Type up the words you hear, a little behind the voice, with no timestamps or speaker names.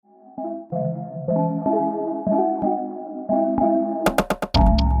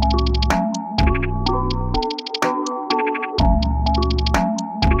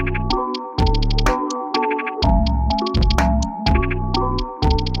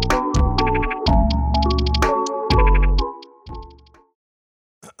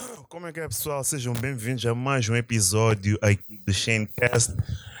Como é que é, pessoal? Sejam bem-vindos a mais um episódio aqui do Shanecast.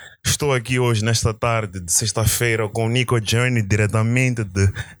 Estou aqui hoje, nesta tarde de sexta-feira, com o Nico Journey, diretamente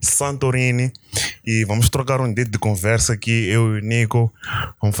de Santorini. E vamos trocar um dedo de conversa aqui, eu e o Nico.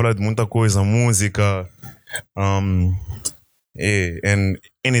 Vamos falar de muita coisa, música, and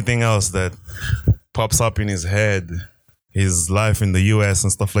anything else that pops up in his head. His life in the US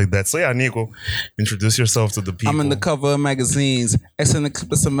and stuff like that. So yeah, Nico, introduce yourself to the people. I'm in the cover of magazines. It's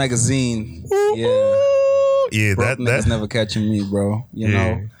a magazine. Yeah, Broke that niggas never catching me, bro. You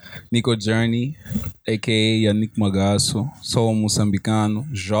know, Nico Journey, a.k.a. Yannick Magasso. Sou moçambicano,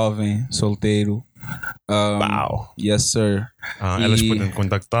 jovem, solteiro. Wow. Yes, sir. Elas podem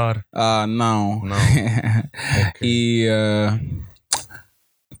contactar? Não. Okay. E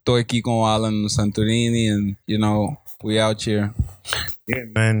tô aqui com o Alan no Santorini and, you know, we out here. Yeah,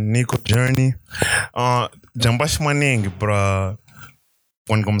 man, Nico Journey. Jambaste maningi, bro.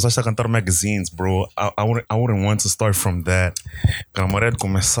 Quando começaste a cantar magazines, bro, I wouldn't want to start from that. Camarada,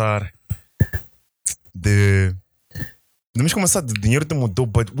 começar de... Devemos começar de dinheiro te mudou,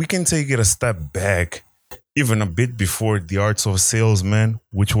 but we can take it a step back. Even a bit before The Arts of Salesman,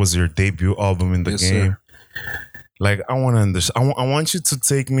 which was your debut album in the Yes, game. sir. Like, I want to understand. I want you to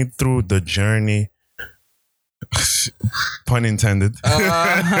take me through the journey, pun intended,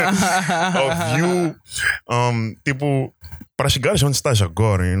 of you, tipo, para chegares onde estás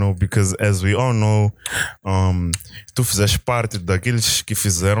agora, you know, because as we all know, tu fizeste parte daqueles que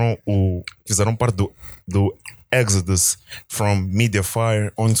fizeram parte do exodus from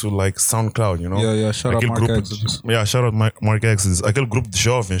Mediafire onto like SoundCloud, you know? Yeah, shout out Aquele Mark grupo Exodus. shout out Mark Exodus. Aquele grupo de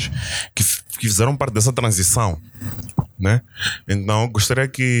jovens que fizeram parte dessa transição, né? Então, gostaria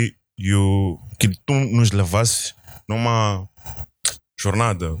que tu nos levasses numa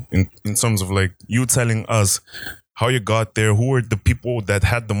jornada in terms of like you telling us how you got there, who were the people that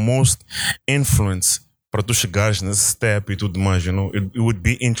had the most influence para tu chegares nesse step e tudo mais, you know? It would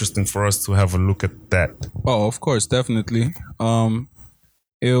be interesting for us to have a look at that. Oh, of course, definitely.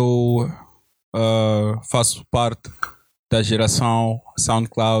 Eu faço parte da geração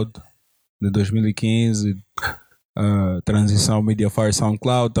SoundCloud de 2015, transição Mediafire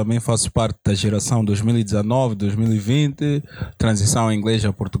SoundCloud. Também faço parte da geração 2019, 2020, transição inglês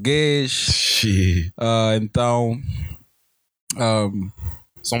a português. Shit. Então,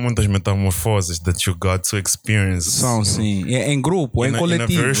 São muitas metamorfoses that you got to experience. são sim, em grupo, em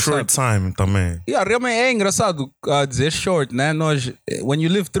coletivo. In a very short time também. Yeah, realmente é engraçado dizer short, né? Nós, when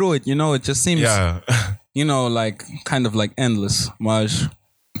you live through it, you know, it just seems, Yeah. you know, like kind of like endless. Mas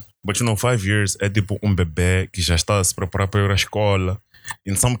But you know, 5 years é tipo bebê que já está a se preparar para ir à escola.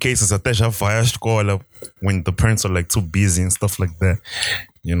 In some cases, até já vai à escola when the parents are like too busy and stuff like that.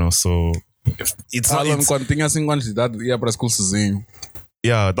 You know, so it's not. Alan, quando tinha 5 anos de idade, ia para a escola sozinho.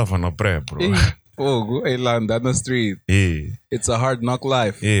 Yeah, estava na pré, bro. Fogo, ele lá andar na street. Yeah, It's a hard knock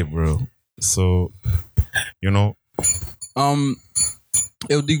life. yeah, bro. So, you know,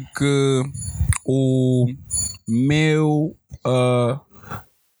 Eu digo que o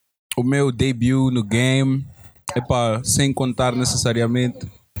meu debut no game, sem contar necessariamente.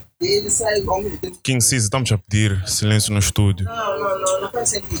 King Caesar, estamos a pedir silêncio no estúdio. Não faz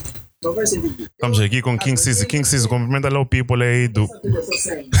sentido. Não faz sentido. Estamos aqui com King Caesar. King Caesar, cumprimenta lá o people aí do. Estou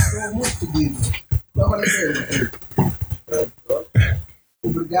muito fodido. Estou aparecendo.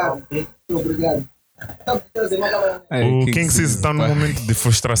 Obrigado. Obrigado. O King Caesar está num momento de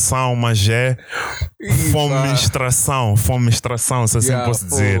frustração, mas é fome-extração, se assim posso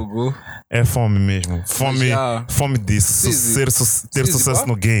dizer. É fome mesmo. Fome de ter sucesso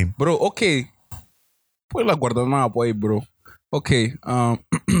no game. Bro, ok. Põe lá guardanapo aí, bro. Ok.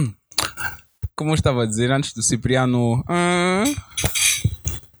 Como eu estava a dizer antes do Cipriano.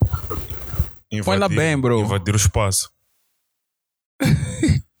 Põe lá bem, bro. Invadir o espaço.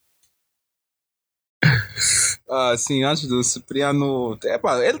 Sim, antes do Cipriano.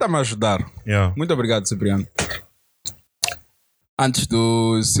 Ele está-me a ajudar. Yeah. Muito obrigado, Cipriano. Antes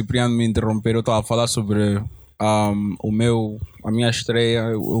do Cipriano me interromper, eu estava a falar sobre a minha estreia.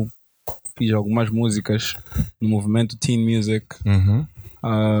 Eu fiz algumas músicas no movimento Teen Music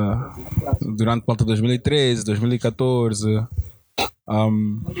durante volta de 2013, 2014.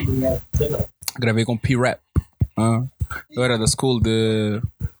 Gravei com P-Rap. Eu era da school de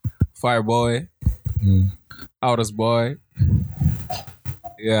Fireboy, Auras Boy.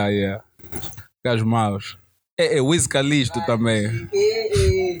 Yeah. Gajos maus. Wiz Khalisto também.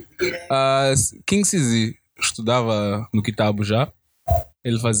 King Caesar estudava no Kitabo já.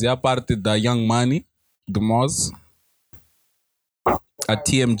 Ele fazia parte da Young Money, do Moz, a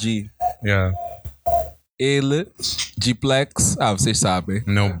TMG. Yeah. ele, G-Plex, vocês sabem.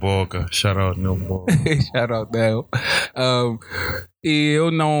 No Boca. Shout out, No Boca. Shout out Neo. E eu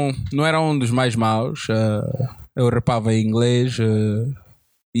não era um dos mais maus. Eu rapava em inglês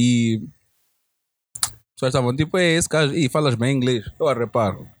e as pessoas estavam tipo, esse gajo, falas bem inglês? Eu a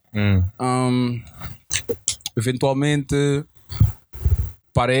rapar. Eventualmente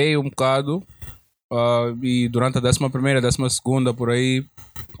parei um bocado e durante a 11ª, 12ª por aí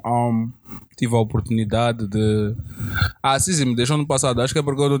tive a oportunidade de sim, me deixou no passado, acho que é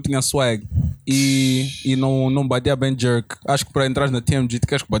porque eu não tinha swag e não batia bem jerk. Acho que para entrar na TMG tu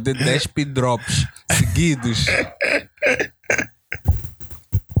queres bater 10 speed drops seguidos.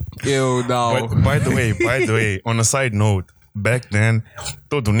 Eu não. By the way, on a side note, back then,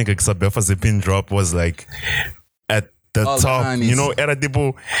 todo nigga que sabia fazer pin drop was like at the All top. the You know, era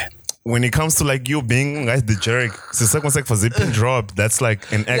tipo, when it comes to like you being guys the jerk, se você consegue fazer pin drop, that's like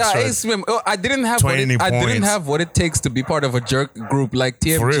an extra. Yeah, it's, I didn't have 20 I didn't points. have what it takes to be part of a jerk group like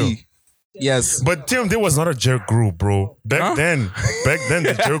TMG. For real? Yes. But TMD was not a jerk group, bro. Back then,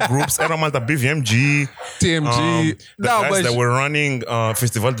 the jerk groups era malta BVMG, TMG. the guys that were running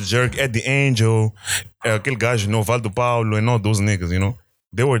Festival do Jerk, Eddie Angel, aquele gajo, Valdo Paulo, and all those niggas, you know.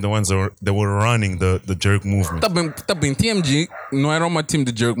 They were the ones that were running the jerk movement. Tá bem, TMG não era uma team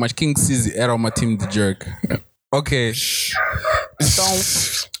de jerk, mas King Sizzy era uma team de jerk. Ok. Então,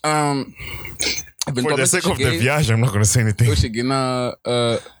 For the eventualmente sake of the viagem, I'm not gonna say anything. eu cheguei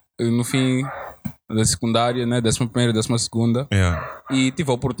no fim da secundária, né, 11ª, 12ª, Yeah. e tive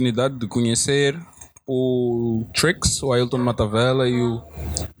a oportunidade de conhecer o Trix, o Ailton Matavela e o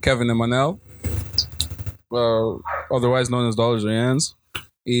Kevin Emanuel, otherwise known as Dollars and Ends.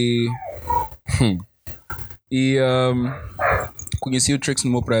 E conheci o Trix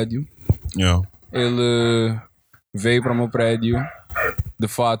no meu prédio. Yeah. Ele veio para o meu prédio, de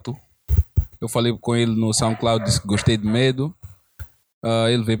fato. Eu falei com ele no SoundCloud, disse que gostei de Medo.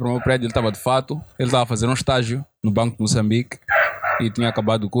 Ele veio para o meu prédio, ele estava de fato. Ele estava a fazer um estágio no Banco de Moçambique e tinha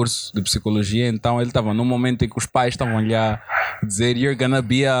acabado o curso de psicologia. Então ele estava num momento em que os pais estavam ali a dizer: "You're gonna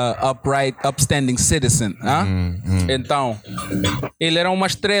be a upright, upstanding citizen." Então ele era uma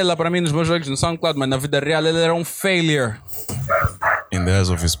estrela para mim nos meus olhos no SoundCloud, mas na vida real ele era um failure. In the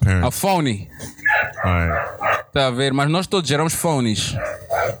eyes of his parents. A phony. Alright. Está a ver? Mas nós todos éramos phonies.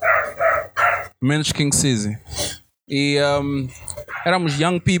 Menos King Sizzy. E éramos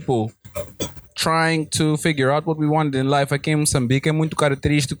young people trying to figure out what we wanted in life. Aqui em Moçambique é muito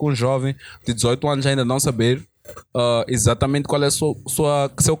característico um jovem de 18 anos ainda não saber exatamente qual é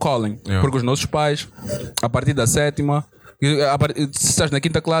seu calling. Yeah. Porque os nossos pais, a partir da 7ª, se estás na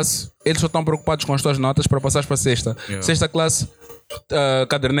 5ª classe, eles só estão preocupados com as tuas notas para passares para a 6ª. Yeah. 6ª classe,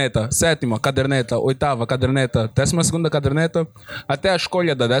 caderneta, 7ª caderneta, 8ª caderneta, 12ª caderneta, até a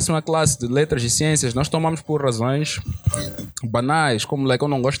escolha da 10ª classe de letras e ciências nós tomamos por razões banais, como like, eu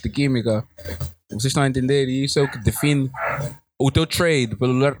não gosto de química. Vocês estão a entender? E isso é o que define o teu trade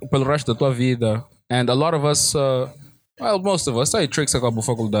pelo resto da tua vida. And a lot of us, most of us, aí Trix acabou a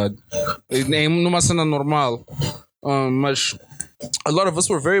faculdade numa cena normal, mas a lot of us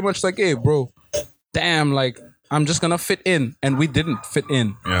were very much like, hey bro, damn, like I'm just gonna fit in, and we didn't fit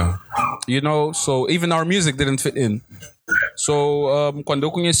in. Yeah. You know, so even our music didn't fit in. So quando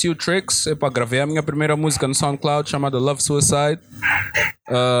eu conheci o Trix, gravei a minha primeira música no SoundCloud chamada Love Suicide.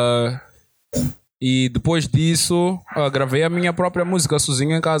 E depois disso, gravei a minha própria música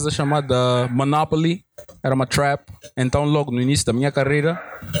sozinho em casa chamada Monopoly. Era uma trap. Então logo no início da minha carreira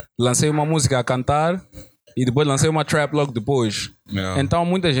lancei uma música a cantar e depois lancei uma trap logo depois. Yeah. Então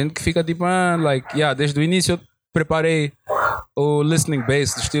muita gente que fica tipo, desde o início eu preparei o listening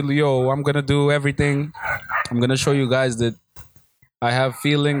bass do estilo, yo, I'm gonna do everything. I'm gonna show you guys that I have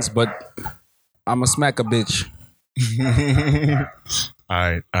feelings, but I'ma smack a bitch.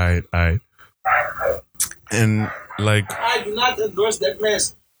 Alright. And like, I do not endorse that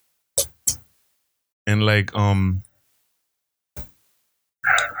mess. and like,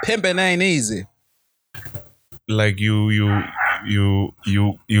 Pimpin' ain't easy. like you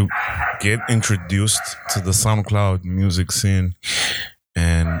get introduced to the SoundCloud music scene,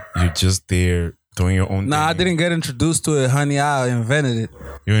 and you're just there doing your own Nah, I thing. didn't get introduced to it, honey. I invented it.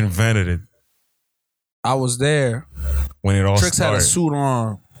 You invented it I was there. when it all Trix had a started. suit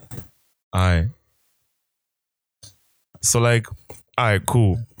on. Alright. So like, alright,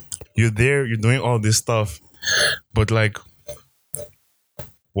 cool. You're there, you're doing all this stuff, but like,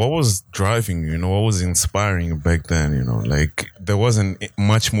 what was driving you? You know, what was inspiring you back then? You know, like there wasn't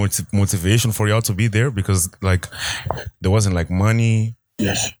much more motivation for y'all to be there because like there wasn't like money.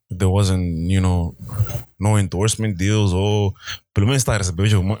 Yes. There wasn't, you know, no endorsement deals or pelo menos está a receber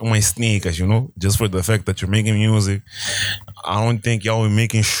umas sneakers, you know, just for the fact that you're making music. I don't think y'all were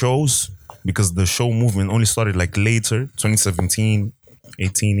making shows because the show movement only started like later, 2017,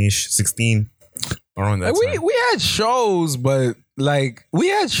 18-ish, 16, around that time. We had shows, but like we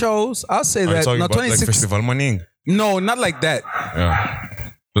had shows. I'll say Are you that. talking No, about like 26. Festival Maning? No, not like that.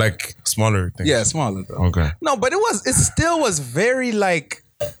 Yeah. Like smaller things. Yeah, smaller though. Okay. No, but it still was very like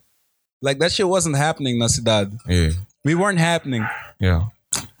that shit wasn't happening, Nacidad. Yeah. We weren't happening. Yeah.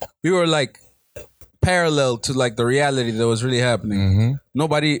 We were like parallel to like the reality that was really happening.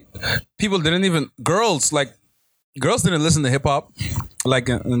 People didn't even, girls didn't listen to hip hop like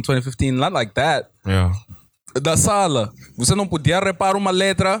in 2015, not like that. Yeah. Da sala, você não podia repar uma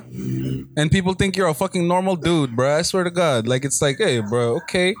letra and people think you're a fucking normal dude, bro. I swear to God. Like, it's like, hey, bro,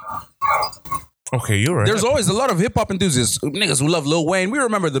 okay. Okay, you're right. There's always a lot of hip hop enthusiasts, niggas who love Lil Wayne. We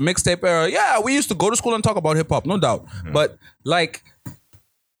remember the mixtape era. Yeah, we used to go to school and talk about hip hop, no doubt. But like,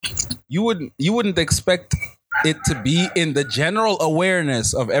 you wouldn't expect it to be in the general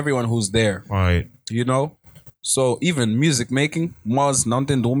awareness of everyone who's there. Right. You know? So even music making, nós não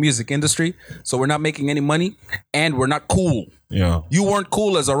tem do music industry, so we're not making any money and we're not cool. Yeah. You weren't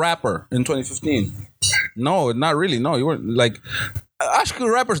cool as a rapper in 2015. No, not really. No, you weren't. Like, acho que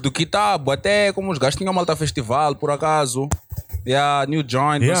rappers do Kitabo, até como os gajos tinham Malta Festival, por acaso. Yeah, New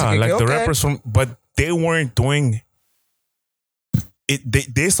Joint. Yeah, like the okay. rappers from, but they weren't doing it.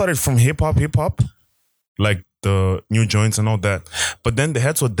 They started from hip hop, like the new joints and all that. But then they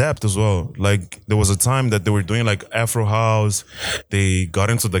had to adapt as well. Like there was a time that they were doing like Afro house. They got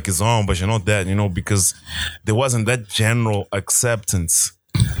into the kizomba, you know that, you know, because there wasn't that general acceptance.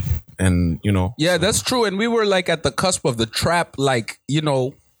 And, you know. Yeah, that's true. And we were like at the cusp of the trap, like, you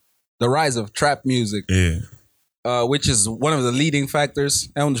know, the rise of trap music. Yeah. Which is one of the leading factors.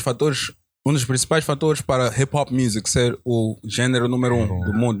 É dos principais fatores para hip hop music ser o gênero número 1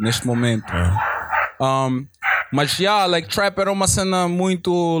 do mundo neste momento. Mas yeah, like trap era uma cena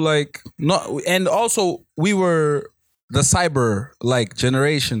muito like and also we were the cyber like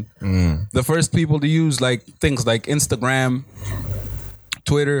generation. The first people to use like things like Instagram,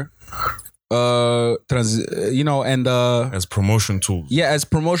 Twitter, you know, and as promotion tools. Yeah, as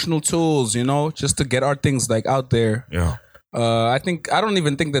promotional tools, you know, just to get our things like out there. Yeah. I don't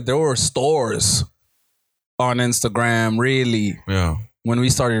even think that there were stores on Instagram really. Yeah. When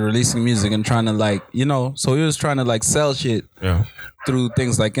we started releasing music and trying to like, you know, so he was trying to like sell shit through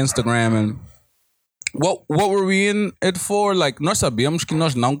things like Instagram. And what were we in it for? Like, nós sabíamos que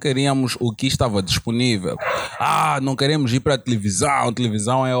nós não queríamos o que estava disponível. Não queremos ir para a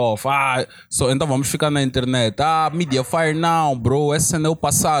televisão é off. So então vamos ficar na internet. Media fire now, bro. Esse é o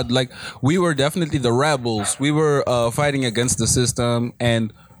passado. Like, we were definitely the rebels. We were fighting against the system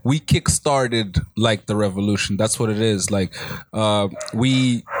and we kick-started like the revolution. That's what it is. Like,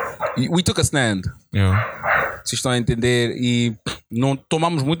 we took a stand. Yeah. Vocês estão a entender? E não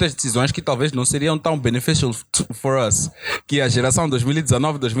tomamos muitas decisões que talvez não seriam tão beneficial for us. Que a geração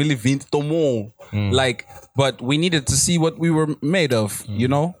 2019, 2020 tomou. Like, but we needed to see what we were made of, you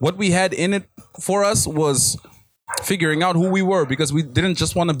know? What we had in it for us was figuring out who we were because we didn't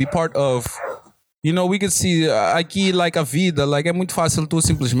just want to be part of. You know, we could see aqui like a vida, like é muito fácil tu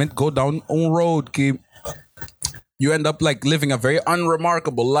simplesmente go down road que you end up like living a very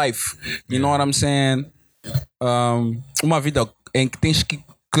unremarkable life. You know what I'm saying? Uma vida em que tens que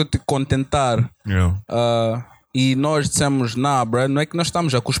te contentar. Yeah. E nós dissemos, bro, não é que nós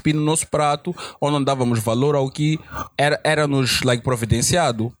estamos a cuspir no nosso prato ou não dávamos valor ao que era-nos like,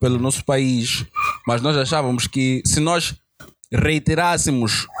 providenciado pelo nosso país, mas nós achávamos que se nós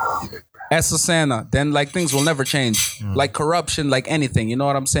reiterássemos essa cena, then like things will never change. Like corruption, like anything, you know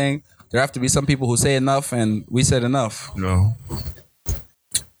what I'm saying? There have to be some people who say enough and we said enough. No.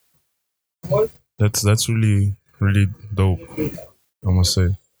 That's really, really dope, I must say.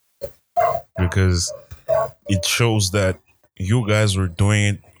 Because it shows that you guys were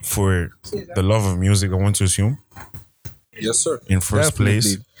doing it for the love of music, I want to assume. Yes, sir. In first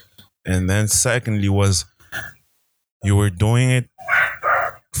place. And then secondly was you were doing it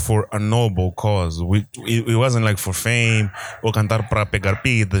for a noble cause. It wasn't like for fame or cantar para pegar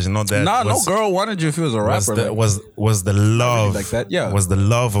pitas, you know that. No girl wanted you if you was a rapper. Was the love like that, yeah. Was the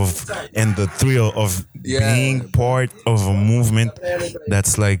love of and the thrill of being part of a movement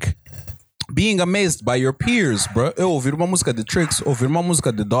that's like being amazed by your peers, bro. Eu ouvir uma música de Tricks, ouvir uma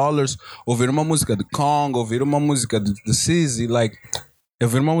música de Dollars, ouvir uma música de Kong, ouvir uma música de Sizzy, like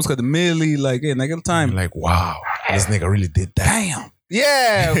ouvir uma música de Millie, like, hey, naquele time. Like, wow, this nigga really did that. Damn.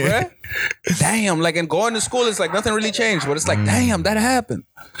 Yeah, bruh. Damn, like, and going to school, it's like nothing really changed, but it's like, damn, that happened.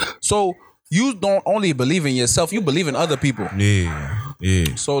 So you don't only believe in yourself, you believe in other people.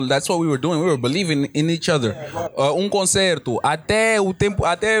 Yeah. So that's what we were doing. We were believing in each other. Concerto, até o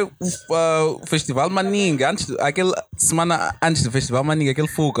Festival Maninga, aquela semana antes do Festival Maninga, aquele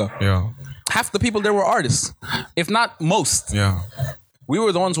Fuca. Yeah. Half the people there were artists, if not most. Yeah. We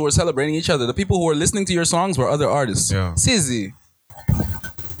were the ones who were celebrating each other. The people who were listening to your songs were other artists. Yeah. Sizzy.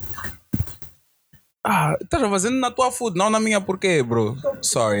 Estás fazendo na tua food, não na minha porquê, bro?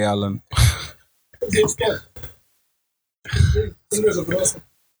 Sorry, Alan.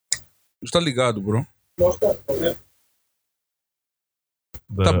 Está ligado, bro?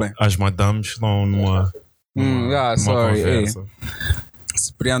 Tá bem. As madames estão numa sorry. conversa.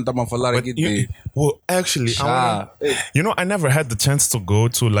 Cipriano tá a falar aqui de... Well, actually, I never had the chance to go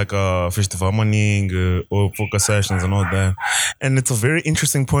to like a Festival Maning or focus sessions and all that. And it's a very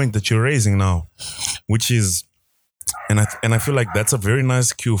interesting point that you're raising now, which is, and I feel like that's a very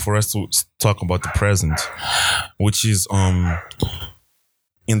nice cue for us to talk about the present, which is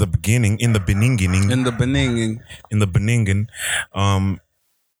in the beginning,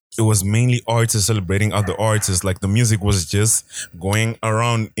 it was mainly artists celebrating other artists. Like the music was just going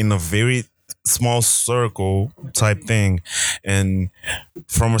around in a very small circle type thing. And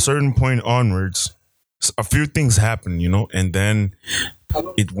from a certain point onwards, a few things happened, and then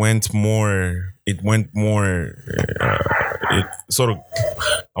it went more, it sort of,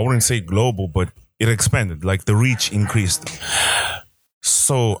 I wouldn't say global, but it expanded, like the reach increased.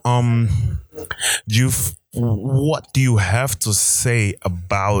 So, what do you have to say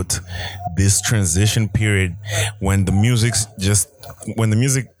about this transition period when the music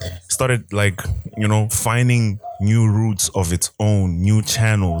started, like, finding new roots of its own, new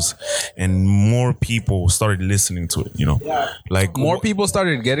channels, and more people started listening to it, like more people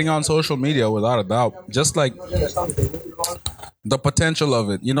started getting on social media, without a doubt, just like the potential of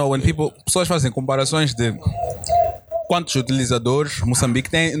it, when pessoas fazem comparações de quantos utilizadores Moçambique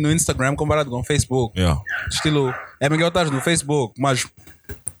tem no Instagram comparado com o Facebook. Yeah. Estilo, é melhor estar no Facebook, mas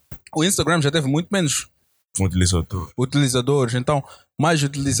o Instagram já teve muito menos utilizadores. Então, mais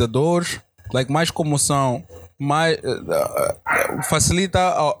utilizadores, like, mais comoção, mais facilita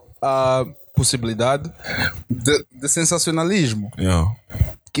a possibilidade de sensacionalismo. Yeah.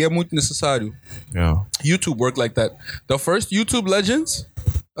 Que é muito necessário. Yeah. YouTube worked like that. The first YouTube legends,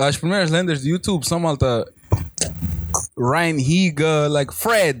 as primeiras lendas de YouTube são malta Ryan Higa, like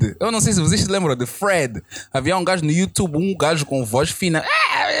Fred. Eu não sei se vocês se lembram de Fred. Havia um gajo no YouTube, um gajo com voz fina.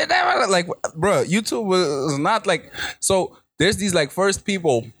 Like, bro, YouTube was not like... So, there's these like first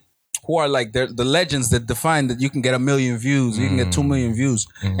people who are like the legends that define that you can get 1 million views, you can get 2 million views.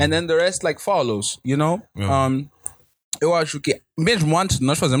 And then the rest like follows, Yeah. Eu acho que, mesmo antes de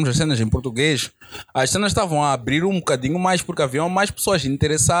nós fazermos as cenas em português, as cenas estavam a abrir um bocadinho mais porque haviam mais pessoas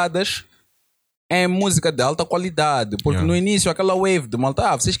interessadas em música de alta qualidade. Porque no início, aquela wave de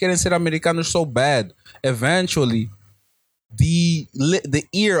malta, vocês querem ser americanos so bad. Eventually, the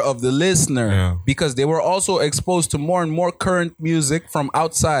ear of the listener, because they were also exposed to more and more current music from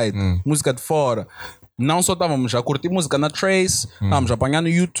outside, música de fora. Não só estávamos a curtir música na Trace, estávamos a apanhar no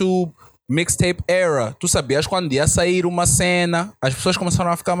YouTube, mixtape era. Tu sabias quando ia sair uma cena, as pessoas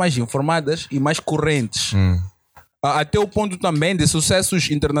começaram a ficar mais informadas e mais correntes. Até o ponto também de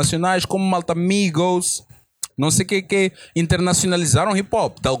sucessos internacionais como Malta Migos, não sei o que internacionalizaram hip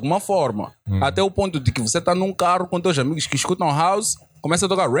hop de alguma forma. Até o ponto de que você está num carro com teus amigos que escutam house, começa a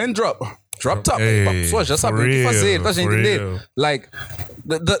tocar Raindrop, Drop Top, para pessoas já sabem o que fazer, estás a entender? Like,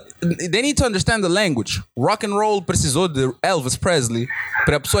 they need to understand the language. Rock and roll precisou de Elvis Presley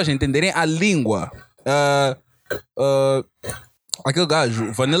para pessoas entenderem a língua. Aquele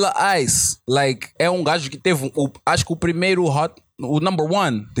gajo, Vanilla Ice, like, é um gajo que teve, acho que o primeiro o number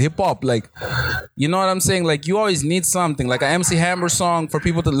one, the hip hop, like, you know what I'm saying? Like, you always need something, like an MC Hammer song for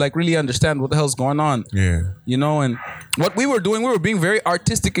people to like really understand what the hell's going on. Yeah. You know, and what we were doing, we were being very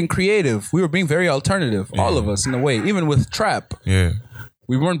artistic and creative. We were being very alternative, all of us in a way, even with trap. Yeah.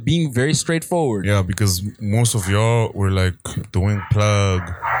 We weren't being very straightforward. Yeah, because most of y'all were like doing plug.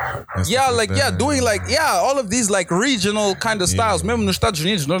 Doing like, all of these like regional kind of styles. Mesmo nos Estados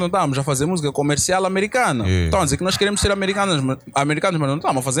Unidos, nós não estávamos a fazer música comercial americana. Então, dizer que nós queremos ser americanos, mas não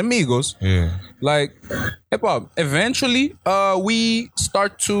estamos a fazer amigos. Like, eventually, we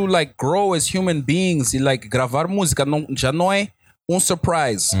start to like grow as human beings e like gravar música já não é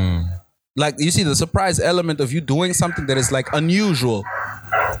surprise. Like, you see the surprise element of you doing something that is like unusual.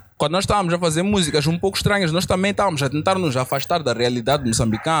 Quando nós estávamos a fazer músicas um pouco estranhas, nós também estávamos a tentar nos afastar da realidade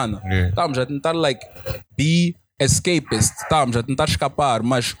moçambicana. Estávamos a tentar like be escapist, estávamos a tentar escapar,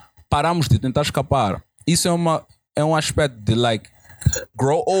 mas paramos de tentar escapar. Isso é um aspecto de like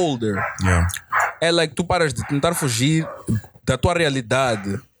grow older. Yeah. É like tu paras de tentar fugir da tua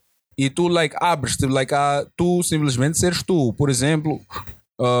realidade e tu like abres-te like, a tu simplesmente seres tu. Por exemplo,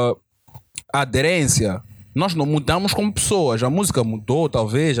 a aderência. Nós não mudamos como pessoas. A música mudou,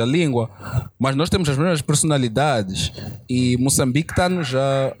 talvez, a língua, mas nós temos as mesmas personalidades. E Moçambique está-nos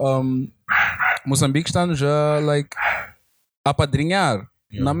a like apadrinhar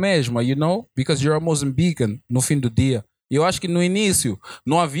na mesma, you know? Because you're a Mozambican no fim do dia. E eu acho que no início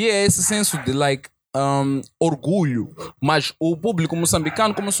não havia esse senso de like orgulho, mas o público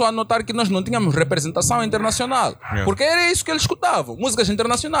moçambicano começou a notar que nós não tínhamos representação internacional, porque era isso que eles escutavam, músicas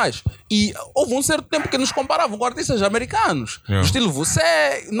internacionais, e houve um certo tempo que nos comparavam com artistas americanos, do estilo, você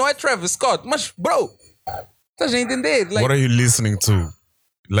não é Travis Scott, mas bro, estás a entender? Like, what are you listening to?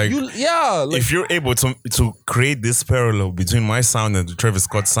 Like, like, if you're able to create this parallel between my sound and the Travis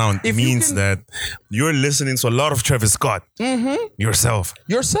Scott sound, it means that you're listening to a lot of Travis Scott yourself.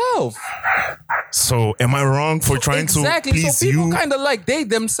 So am I wrong for trying to please so people you? kind of like they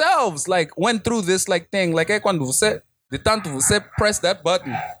themselves like went through this like thing, like quando você de tanto você press that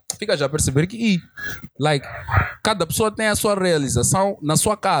button, fica já a perceber que like cada pessoa tem a sua realização na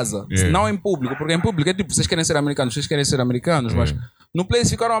sua casa, não em público, porque em público é tipo, vocês querem ser americanos, mas no place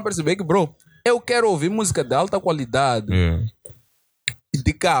ficaram a perceber que, bro, eu quero ouvir música de alta qualidade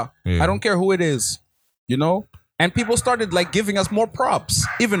de cá. I don't care who it is, you know? And people started like giving us more props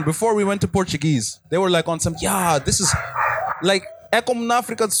even before we went to Portuguese. They were like on some, this is like, é como na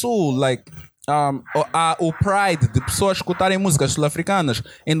África do Sul, like o pride de pessoas escutarem músicas sul-africanas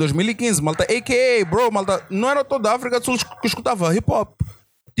em 2015, malta, a.k.a. bro, malta, não era toda a África do Sul que escutava hip-hop,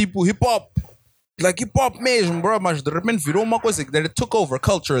 tipo hip-hop, like hip-hop mesmo, bro, mas de repente virou uma coisa que it took over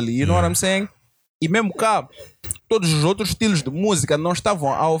culturally, you know what I'm saying? E mesmo cá, todos os outros estilos de música não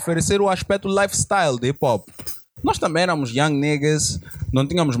estavam a oferecer o aspecto lifestyle de hip-hop. Nós também éramos young niggas, não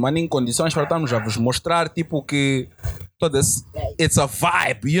tínhamos nem condições para estarmos a vos mostrar tipo que it's a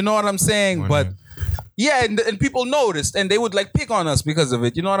vibe, you know what I'm saying? But yeah, and people noticed and they would like pick on us because of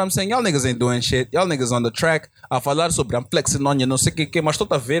it, you know what I'm saying? Y'all niggas ain't doing shit, y'all niggas on the track a falar sobre amplexinônia, não sei o que, mas estou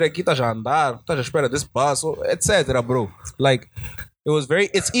a ver aqui, estás a andar, estás à espera desse passo, etc, bro. Like,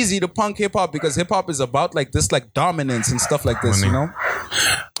 it's easy to punk hip hop because hip hop is about like this like dominance and stuff like this, you know?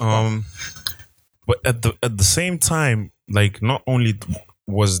 But at the same time, like not only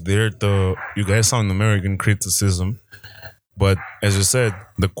was there you guys sound American criticism, but as you said,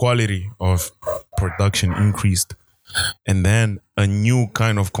 the quality of production increased, and then a new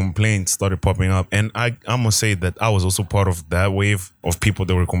kind of complaint started popping up. And I must say that I was also part of that wave of people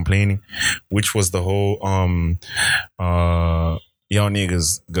that were complaining, which was the whole y'all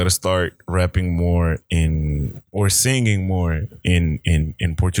niggas gotta start rapping more or singing more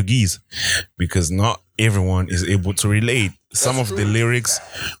in Portuguese, because not everyone is able to relate. Some of the lyrics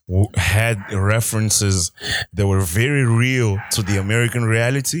had references that were very real to the American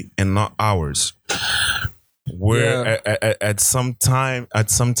reality and not ours. Where at some point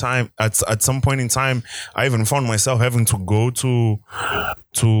in time, I even found myself having to go to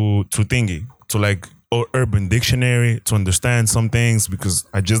thingy, to like Urban Dictionary to understand some things, because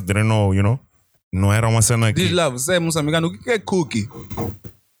I just didn't know, you know. Não era uma cena que... Diz lá, você é moçambicano, o que é cookie?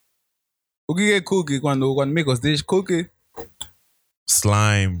 O que é cookie quando amigos diz cookie?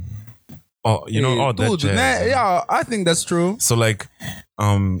 Slime. Oh, you know, all that jazz. Né? Yeah, I think that's true. So like,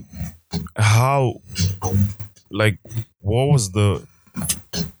 how, like, what was the...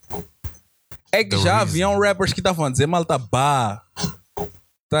 É que já haviam rappers que estavam a dizer malta bah.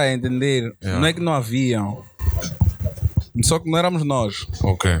 Tá a entender? Não é que não haviam. Só que não éramos nós.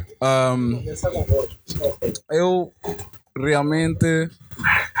 Ok. Eu realmente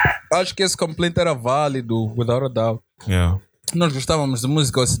acho que esse complaint era válido, without a doubt. Yeah. Nós gostávamos de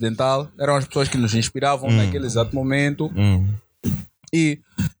música ocidental, eram as pessoas que nos inspiravam naquele exato momento. E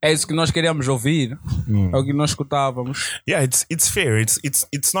é isso que nós queríamos ouvir, é o que nós escutávamos. Yeah, it's fair. It's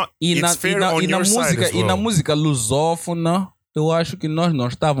not. It's fair on your side as well. E na música lusófona, eu acho que nós não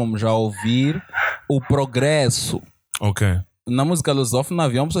estávamos a ouvir o progresso. Ok. Na música lusófona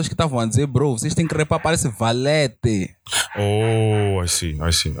haviam pessoas que estavam a dizer, bro, vocês têm que repar, parece valete. Oh, I see.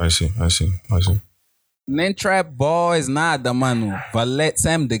 Nem Trap Boys, nada, mano. Valete,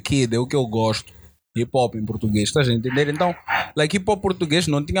 Sam the Kid, é o que eu gosto. Hip hop em português, estás a entender? Então, like, hip hop português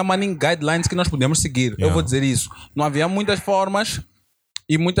não tinha mais nem guidelines que nós podíamos seguir. Eu vou dizer isso. Não havia muitas formas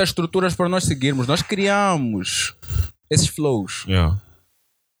e muitas estruturas para nós seguirmos. Nós criamos esses flows.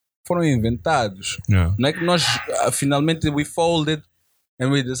 Foram inventados. Não é que nós finalmente we folded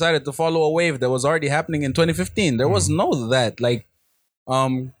and we decided to follow a wave that was already happening in 2015. There was no that. Like,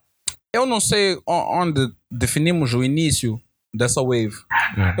 eu não sei onde definimos o início dessa wave.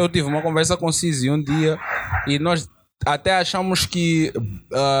 Eu tive uma conversa com o Cizzy um dia e nós até achamos que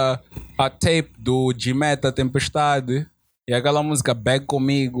a tape do G-Meta Tempestade e aquela música Bag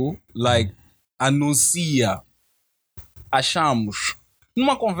Comigo, like, anuncia. Achamos.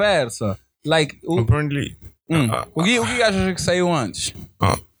 Numa conversa. Like, Apparently, o que achas que saiu antes?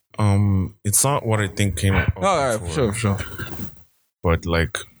 it's not what I think came out. Oh, before, sure. But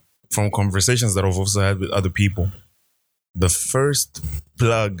like from conversations that I've also had with other people, the first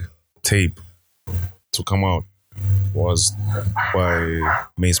plug tape to come out was by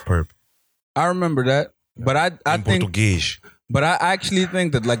Mace Perp. I remember that. But I in think Portuguese. but I actually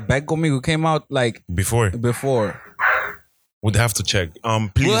think that like Bag Comigo came out like Before. Would have to check.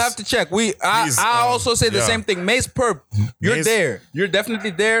 Please. We'll have to check. I also say the same thing. Mace Perp, you're Mace- there. You're definitely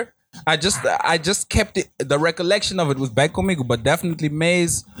there. I just kept it, the recollection of it with Bag Comigo, but definitely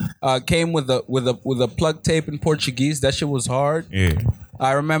Mace came with a plug tape in Portuguese. That shit was hard. Yeah.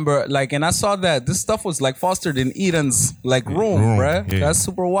 I remember like, and I saw that this stuff was like fostered in Eden's like room, bruh. yeah. That's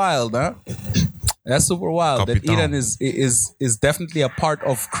super wild, huh? That's super wild. That Capitão. Eden is definitely a part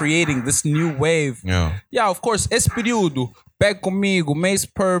of creating this new wave. Yeah. Of course, esse período, Bag Comigo, Mace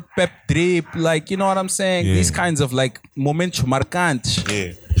Perp, Pep Drip, like, you know what I'm saying? Yeah. These kinds of like momentos marcantes,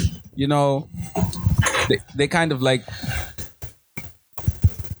 Yeah. you know, they kind of like,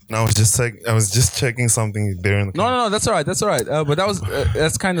 No, I was just checking something there in the no, that's all right. But that was,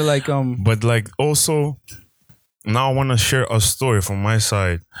 that's kind of like, But like also now I want to share a story from my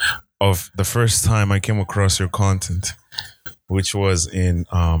side of the first time I came across your content, which was in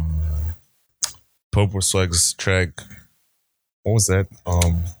Purple Swag's track. What was that?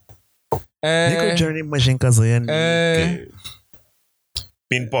 Nico Journey Machine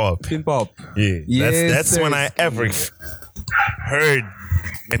Pin Pop. Pin Pop. Yeah. Yes, that's when I ever heard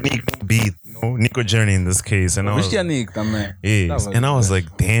a Nico beat. Nico Journey in this case. And I was Cristianic também. yes. And I was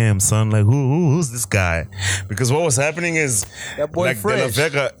like, damn, son, like who's this guy? Because what was happening is That boy like De La fresh.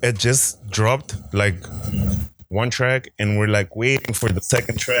 Vega had just dropped like one track and we're like waiting for the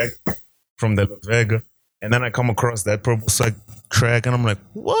second track from De La Vega. And then I come across that Purple Swag track and I'm like,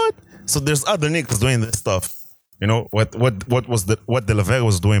 what? So there's other niggas doing this stuff. You know, what De La Vega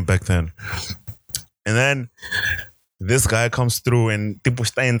was doing back then. And then this guy comes through and tipo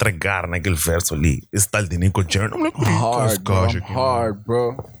está a entregar naquele verso ali. Esse tal de Nico Journey. I'm like, Hard, bro. gosh, Hard,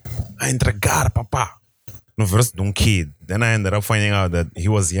 bro. a entregar, papá. No verse de kid. Then I ended up finding out that he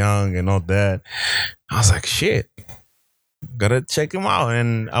was young and all that. I was like, shit. Gotta check him out.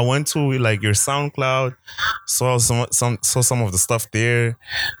 And I went to like your SoundCloud, saw some of the stuff there,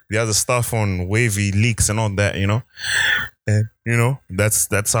 the other stuff on Wavy Leaks and all that, you know. And you know, that's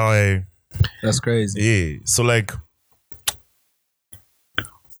how I That's crazy. yeah. So like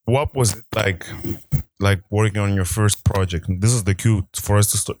what was it like working on your first project? This is the cue for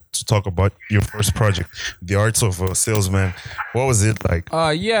us to talk about your first project, The Arts of a Salesman. What was it like?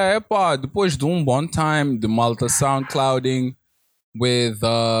 Yeah, epá, depois de bom time de malta SoundClouding with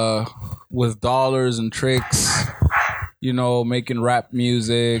dollars and tricks, you know, making rap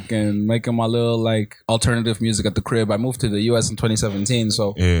music and making my little like alternative music at the crib. I moved to the US in 2017,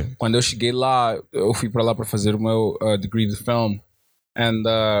 so Yeah. quando eu cheguei lá, eu fui para lá para fazer o meu degree de film. And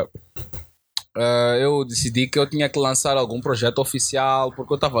eu decidi que eu tinha que lançar algum projeto oficial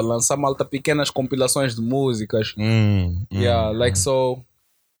porque eu estava a lançar malta pequenas compilações de músicas. Yeah, like so.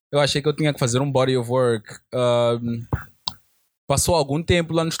 Eu achei que eu tinha que fazer um body of work. Passou algum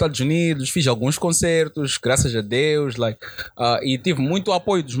tempo lá nos Estados Unidos, fiz alguns concertos, graças a Deus, like, e tive muito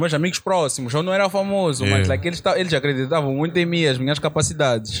apoio dos meus amigos próximos. Eu não era famoso, mas like, eles acreditavam muito em mim, as minhas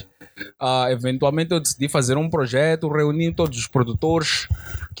capacidades. Eventualmente eu decidi fazer um projeto, reuni todos os produtores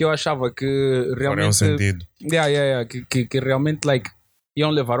que eu achava que realmente sentido. que realmente like, iam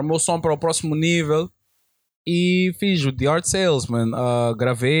levar o meu som para o próximo nível. E fiz o The Art Salesman.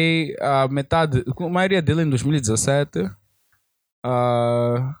 Gravei a maioria dele em 2017.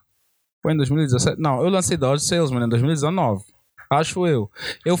 Foi em 2017? Não, eu lancei The Art Salesman em 2019. Acho eu.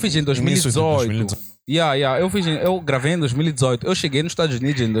 Eu fiz em 2018. Eu gravei em 2018. Eu cheguei nos Estados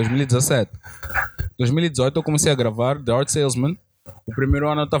Unidos em 2017. 2018 eu comecei a gravar The Art Salesman. O primeiro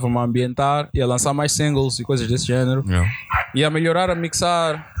ano eu estava a me ambientar, ia lançar mais singles e coisas desse género. Yeah. Ia melhorar a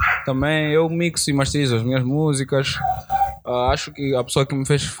mixar também. Eu mixo e masterizo as minhas músicas. Acho que a pessoa que me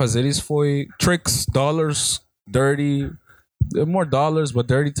fez fazer isso foi Tricks, Dollars, Dirty, more dollars, but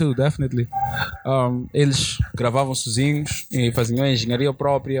dirty too, definitely. Eles gravavam sozinhos e faziam a engenharia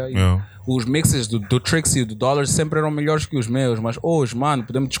própria. E Yeah. os mixes do Trixie e do Dollars sempre eram melhores que os meus, mas hoje, mano,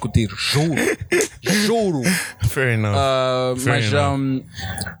 podemos discutir. Juro. Juro. Fair enough. Fair Mas, enough.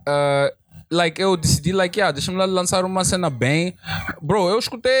 like, eu decidi, like, deixa-me lá lançar uma cena bem. Bro, eu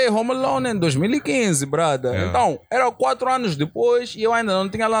escutei Home Alone em 2015, brother. Yeah. Então, era 4 anos depois e eu ainda não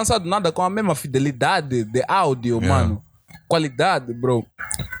tinha lançado nada com a mesma fidelidade de áudio, mano. Qualidade, bro.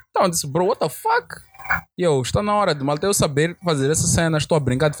 Então, eu disse, bro, what the fuck? Está na hora de malta eu saber fazer essa cena. Estou a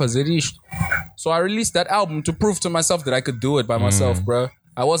brincar de fazer isto. So I released that album to prove to myself that I could do it by myself, bro.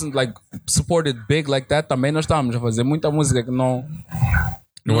 I wasn't, like, supported big like that. Também nós estávamos a fazer muita música que não...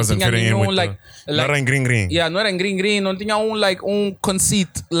 It wasn't tinha fitting in nenhum, with like, the... Não era em green. Yeah, não era em green, não tinha um conceit,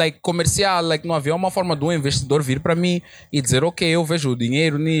 like, comercial, like, não havia uma forma de um investidor vir para mim e dizer, ok, eu vejo o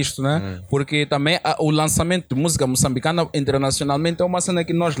dinheiro nisto, né? Porque também o lançamento de música moçambicana internacionalmente é uma cena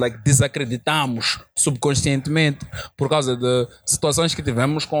que nós, like, desacreditamos subconscientemente por causa de situações que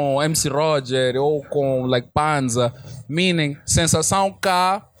tivemos com MC Roger ou com, like, Panza, meaning, sensação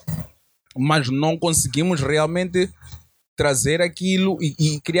cá, mas não conseguimos realmente trazer aquilo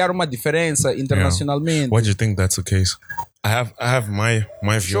e criar uma diferença internacionalmente. Why do you think that's the case? I have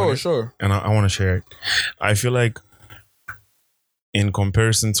my view on it, Sure. and I want to share it. I feel like in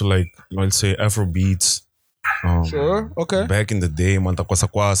comparison to, like, let's say Afrobeats, Sure, okay. back in the day, Mantakwasa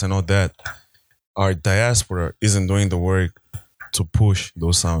Kwasa and all that, our diaspora isn't doing the work to push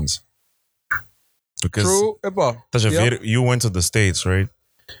those sounds. Because True, epa. you went to the States, right?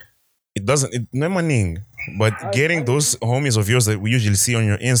 It no maning, but getting those homies of yours that we usually see on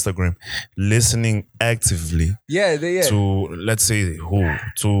your Instagram, listening actively Yeah. to, let's say,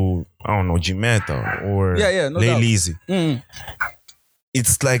 to, I don't know, Jimeta or no Lay doubt. Leezy.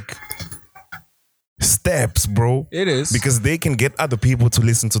 It's like steps, bro. It is. Because they can get other people to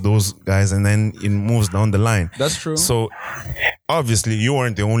listen to those guys, and then it moves down the line. That's true. So obviously you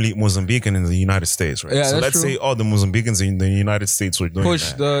weren't the only Mozambican in the United States, right? Yeah, so that's let's true. say all the Mozambicans in the United States were doing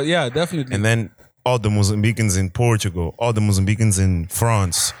Push that. Definitely. And then all the Mozambicans in Portugal, all the Mozambicans in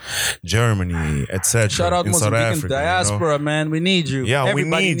France, Germany, etc. Shout out in South Mozambican Africa, diaspora, man. We need you. Yeah,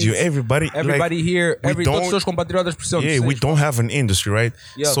 Everybody we need you. needs- Everybody here, we todos os don't- seus compatriotas precisam. Yeah, we don't have an industry, right?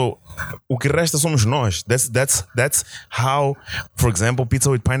 Yeah. So o que resta somos nós. That's how, for example,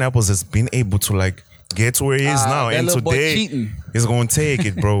 Pizza with Pineapples has been able to, like, get to where he is now. that And little boy today cheating. he's gonna take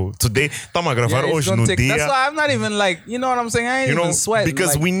it, bro. Today, estamos a gravar it's hoje gonna no take- dia. That's why I'm not even, like, you know what I'm saying? I ain't You know, even sweating.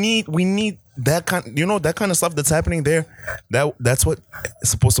 because like, we need that kind, that kind of stuff that's happening there. That's what is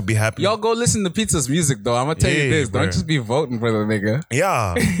supposed to be happening. y'all go listen to Pizza's music, though. I'm gonna tell you Yeah, this. Don't bruh. just be voting for the nigga.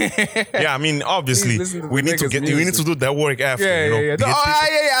 Yeah, yeah. I mean, obviously, Please listen to we the need to niggas' we need to music. do that work after. Yeah. to No, get people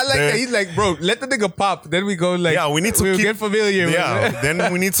I like there. that. He's like, bro, let the nigga pop. Then we go, like, Yeah, we need to we'll keep, get familiar with Yeah, it.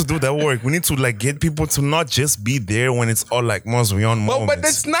 then we need to do that work. We need to, like, get people to not just be there when it's all, like, most beyond moments. But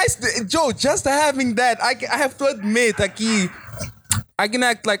that's nice, Joe. Just having that, I have to admit, I can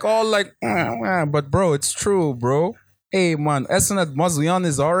act like all like, but bro, it's true, bro. Hey, man, Essenat Mazlian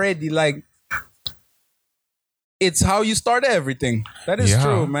is already like, it's how you start everything. That is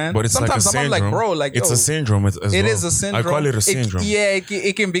true, man. But it's sometimes like a I'm like, syndrome. bro, like, it's yo, a syndrome as It well. is a syndrome. I call it a syndrome.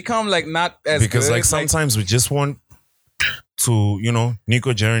 It can become like not as because good. like sometimes we just want to,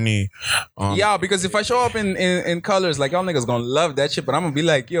 Nico Journey. Yeah, because if I show up in colors, like, y'all niggas gonna love that shit, but I'm gonna be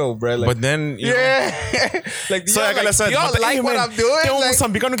like, yo, bro, like, But then, like, do so y'all, like I said, do y'all but like what man, I'm doing? tem Like,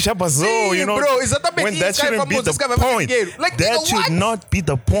 moçambicano que já passou, Sim, bro, exatamente. when that Esse cara é shouldn't be famoso, the esse cara vai fazer point. dinheiro. Like, That nigga, should what? not be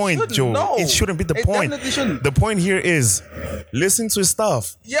the point, Shouldn't, Joe. no. It shouldn't be the It point. definitely shouldn't. The point here is listen to his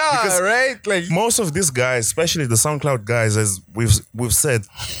stuff. Yeah, Because right? Like, most of these guys, especially the SoundCloud guys, as we've said,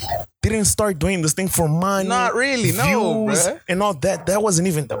 didn't start doing this thing for money. Not really, no, views, bruh. and all that. That wasn't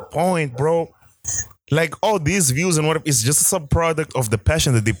even the point, bro. Like, all these views and what it's just a subproduct of the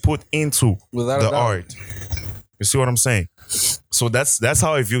passion that they put into Without a the doubt. art. You see what I'm saying? So that's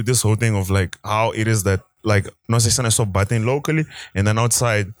how I view this whole thing of, like, how it is that, like, no se están so batting locally and then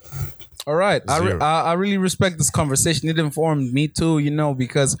outside. all right. Zero. I really respect this conversation. It informed me too,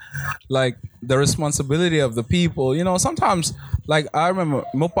 because, like, the responsibility of the people, sometimes, like, I remember,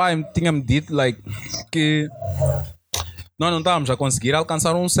 meu pai tinha-me dito, like, que nós não estávamos a conseguir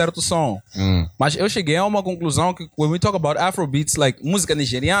alcançar um certo som. Mas eu cheguei a uma conclusão que, when we talk about Afrobeats, like, música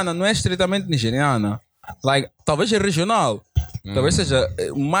nigeriana não é estritamente nigeriana. Like, talvez é regional. Talvez seja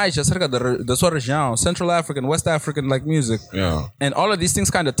mais acerca da sua região. Central African, West African, like, music. Yeah. And all of these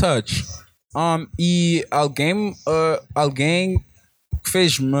things kind of touch. E alguém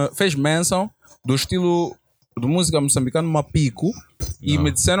fez menção do estilo de música moçambicana Mapico, E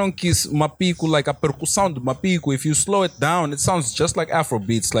me disseram que Mapico, like a percussão de Mapico, if you slow it down, it sounds just like Afro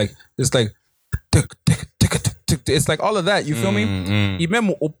beats. Like it's like it's like all of that, you feel me? E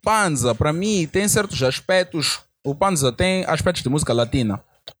mesmo o Panza, para mim, tem certos aspectos. O Panza tem aspectos de música latina.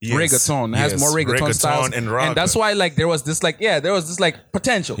 Yes, Reggaeton has more reggaeton styles, and rock. that's why like there was this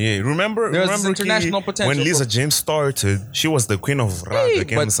potential. Yeah, remember this international potential when Lisa James started, she was the queen of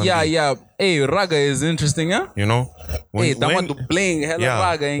raga. But yeah. Hey, raga is interesting, huh? You know, Hey, dama do bling, hella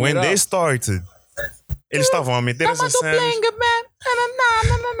raga. When they started, eles estavam a meter essas cenas.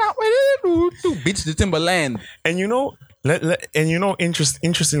 Beats the Timberland. And you know,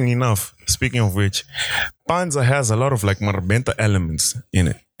 interestingly enough, speaking of which, Panza has a lot of like Marabenta elements in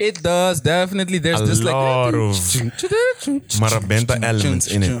it. It does, definitely. There's A this lot of Marabenta elements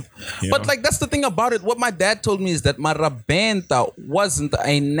in it. But like that's the thing about it. What my dad told me is that Marabenta wasn't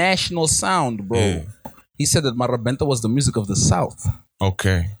a national sound, bro. Yeah. He said that Marabenta was the music of the South.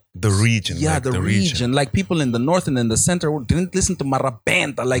 Okay. The region. Yeah, like the region. Like people in the north and in the center didn't listen to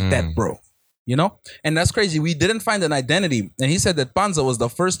Marabenta like that, bro. You know? And that's crazy. We didn't find an identity. And he said that Panza was the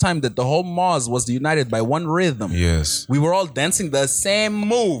first time that the whole Moz was united by one rhythm. Yes. We were all dancing the same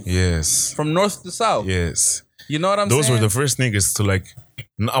move. Yes. From north to south. Yes. You know what I'm saying? Those were the first niggas to like,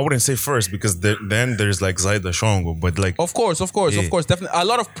 I wouldn't say first because then there's like Zaida Shongo, but like. Of course. Definitely. A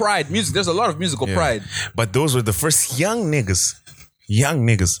lot of pride. Music. There's a lot of musical pride. But those were the first young niggas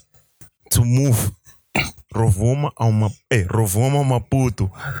to move Rovuma Maputo,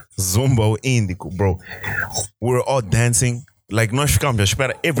 Zumba ou Índico, bro. We were all dancing. Like, nós ficamos à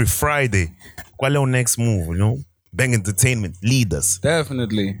espera every Friday. Qual é o next move, you know? Bang Entertainment, lead us.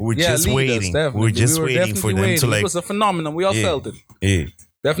 Definitely. We're just waiting. We're just waiting for them to like. It was a phenomenon. We all felt it. Yeah.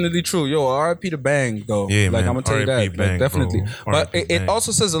 Definitely true. Yo, RIP to Bang, though. Yeah, like, man. I'm going to tell you that. RIP Bang, like, definitely. bro. But RIP it Bang.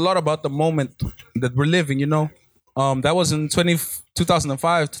 also says a lot about the moment that we're living, you know? That was in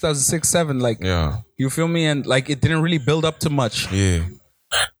 2005, 2006, 7. Like, Yeah. you feel me? And like, it didn't really build up too much. Yeah.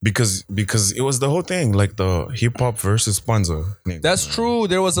 Because it was the whole thing, like the hip hop versus Panza. That's true.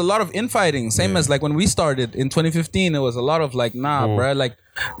 There was a lot of infighting. Same as like when we started in 2015, it was a lot of like, bruh. Like,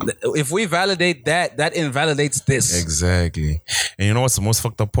 if we validate that, that invalidates this. Exactly. And you know what's the most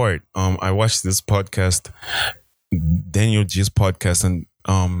fucked up part? I watched this podcast, Daniel G's podcast, and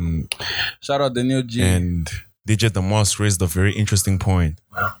Shout out Daniel G. and DJ The Moss raised a very interesting point.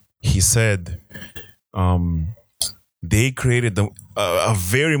 He said, they created a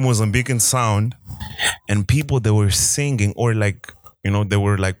very Mozambican sound, and people that were singing or like, you know, they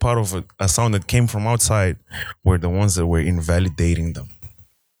were like part of a sound that came from outside were the ones that were invalidating them.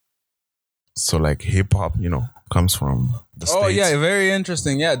 So like hip hop, you know, comes from the States. Oh yeah, very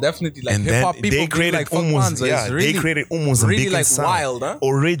interesting. Yeah, definitely. Like And hip then hop people they being created like fuck almost, Panza is really, they created almost really like sound, wild, huh?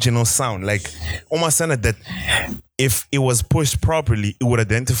 original sound, like almost sounded that if it was pushed properly, it would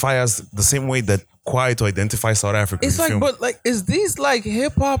identify us the same way that Kwaito identifies South Africa. It's like, but like, is these like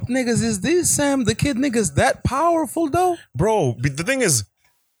hip hop niggas? Is these Sam the Kid niggas that powerful though? Bro, but the thing is,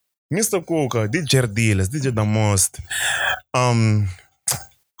 Mr. Coca, DJ Ardiles, DJ The Most,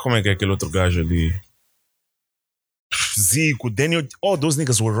 como é que é aquele outro gajo ali? Zico, Daniel, all those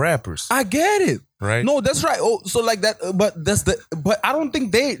niggas were rappers, I get it. right? No, that's right. Oh, so like that, but I don't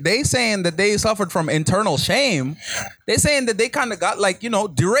think they saying that they suffered from internal shame. They saying that they kind of got like, you know,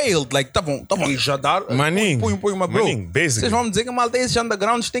 derailed. Like, tá bom, já dá. Maninho, Punho, mas bro. maninho, basically. Vocês vão dizer que a maltese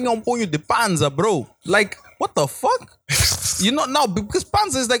underground tinha punho de Panza, bro. Like, what the fuck? You know, no, because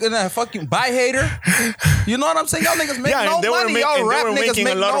Panza is like a fucking buy hater. You know what I'm saying? Y'all niggas make no and they money. were Y'all rap making niggas a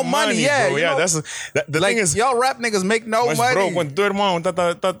make lot no of money, Yeah, bro. you Yeah, know? that's the Like, thing is, y'all rap niggas make no mas money. bro, quando teu irmão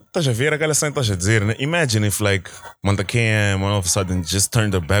estás a ver aquela cena estás a dizer, né? Imagine if like Monta KM all of a sudden just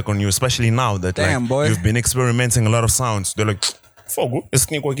turned their back on you, especially now that Damn, like boy. you've been experimenting a lot of sounds. They're like, fogo,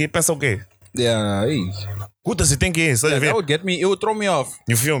 esse Nico aqui pensa o quê? Yeah, Who does he think he is? that would get me. It would throw me off.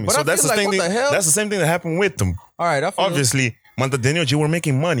 You feel me? But So I that's feel the like, thing. what the hell? That's the same thing that happened with them. All right, I feel Obviously, Manta Daniel G were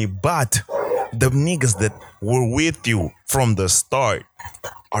making money, but the niggas that were with you from the start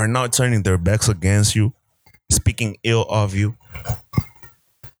are now turning their backs against you, speaking ill of you,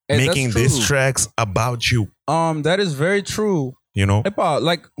 Hey, making that's these true. tracks about you. That is very true. You know? Epa,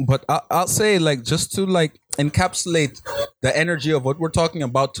 like, but I'll say like just to like encapsulate the energy of what we're talking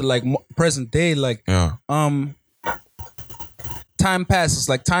about to like present day, like Yeah. time passes,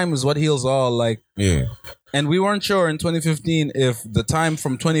 like time is what heals all, like, Yeah. and we weren't sure in 2015 if the time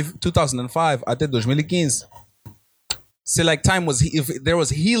from 2005 até 2015, see, like time was, if there was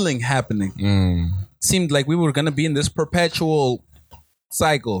healing happening, seemed like we were gonna be in this perpetual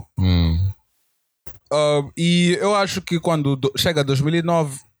cycle. E eu acho que quando chega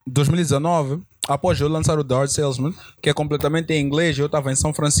 2019, após eu lançar o The Art Salesman, que é completamente em inglês, eu estava em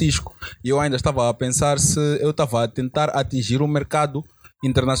São Francisco e eu ainda estava a pensar se eu estava a tentar atingir um mercado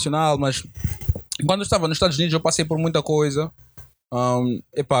internacional, mas quando eu estava nos Estados Unidos eu passei por muita coisa,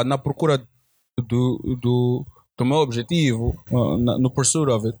 na procura do meu objetivo, no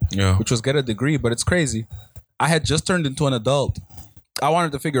pursuit of it, which was get a degree, but it's crazy. I had just turned into an adult. I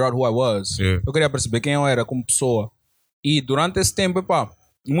wanted to figure out who I was. Eu queria perceber quem eu era como pessoa. E durante esse tempo,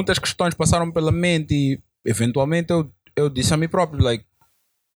 muitas questões passaram pela mente e eventualmente eu disse a mim próprio, like,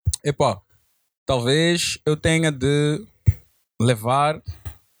 talvez eu tenha de levar,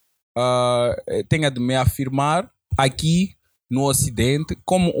 tenha de me afirmar aqui no Ocidente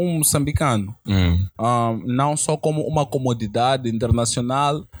como um moçambicano. Não só como uma comodidade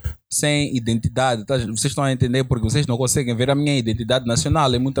internacional sem identidade. Tá? Vocês estão a entender porque vocês não conseguem ver a minha identidade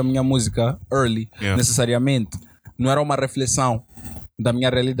nacional. É muito a minha música early, necessariamente. Não era uma reflexão da minha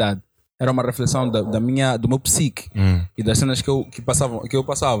realidade. Era uma reflexão do meu psique e das cenas que eu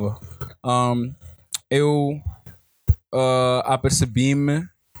passava. Eu apercebi-me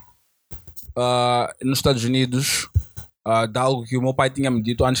nos Estados Unidos de algo que o meu pai tinha me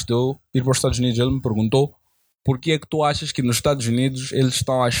dito antes de eu ir para os Estados Unidos. Ele me perguntou: por que é que tu achas que nos Estados Unidos eles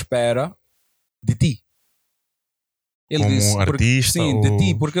estão à espera de ti? Ele como disse, artista? Sim, de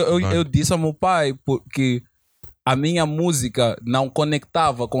ti. Porque eu disse ao meu pai que a minha música não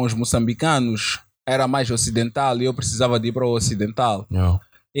conectava com os moçambicanos, era mais ocidental e eu precisava de ir para o ocidental.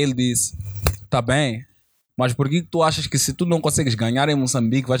 Ele disse: tá bem, mas por que tu achas que se tu não consegues ganhar em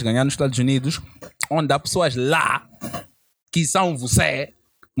Moçambique, vais ganhar nos Estados Unidos, onde há pessoas lá que são você,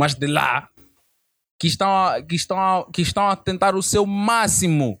 mas de lá, que estão a tentar o seu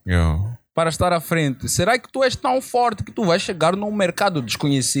máximo para estar à frente? Será que tu és tão forte que tu vais chegar num mercado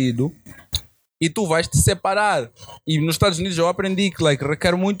desconhecido e tu vais te separar? E nos Estados Unidos eu aprendi que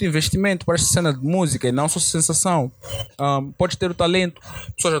requer muito investimento para esta cena de música e não só sensação. Podes ter o talento,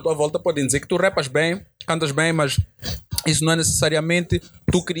 pessoas à tua volta podem dizer que tu rapas bem, cantas bem, mas isso não é necessariamente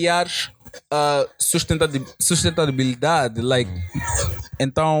tu criares sustentabilidade.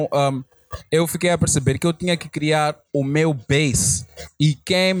 Então eu fiquei a perceber que eu tinha que criar o meu base. E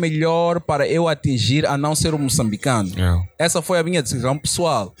quem é melhor para eu atingir a não ser o moçambicano? Essa foi a minha decisão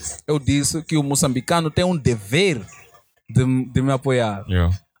pessoal. Eu disse que o moçambicano tem um dever de me apoiar.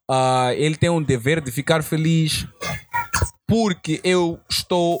 Ele tem um dever de ficar feliz porque eu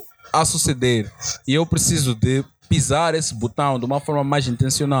estou a suceder e eu preciso de pisar esse botão de uma forma mais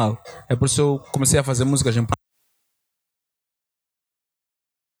intencional. É por isso que eu comecei a fazer músicas em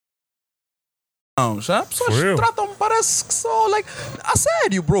já pessoas tratam, parece que sou a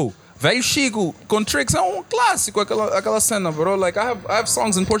sério, bro. Velho Chico com Trix é um clássico, aquela cena, bro. I have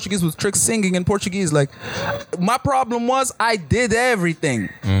songs in Portuguese with Trix singing in Portuguese. My problem was I did everything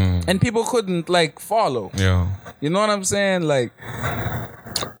and people couldn't follow. You know what I'm saying?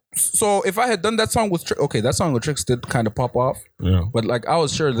 So if I had done that song with Trix, okay, that song with Trix did kind of pop off. But I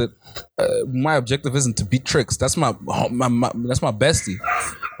was sure that my objective isn't to beat Trix. That's my bestie.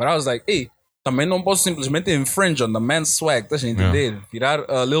 But I was like, hey, também não posso simplesmente infringe on the man's swag, tá a entender? Virar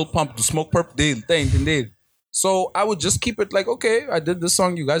a Lil Pump do Smoke Purp dele, tá a entender? So I would just keep it okay, I did this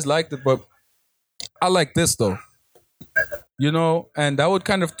song, you guys liked it, but I like this though. You know, and that would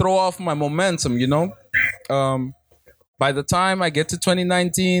kind of throw off my momentum, you know? By the time I get to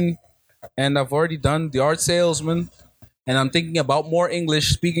 2019 and I've already done The Art Salesman and I'm thinking about more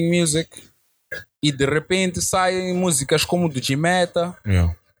English speaking music, e de repente saem músicas como do Jimeta,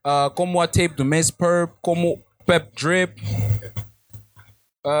 como a tape do Maze Purp, como Pep Drip.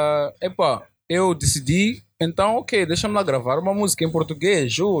 Eu decidi, então, ok, deixa-me lá gravar uma música em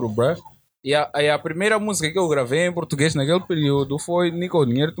português, juro, bruh. E a primeira música que eu gravei em português naquele período foi Nico, o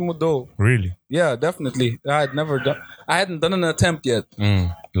Dinheiro Te Mudou. Really? Yeah, definitely. I hadn't done an attempt yet.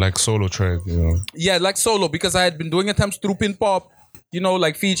 Like solo track, you know? Yeah, like solo, because I had been doing attempts through Pin Pop, you know,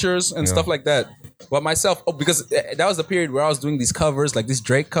 like features and stuff like that. But myself, because that was the period where I was doing these covers, like these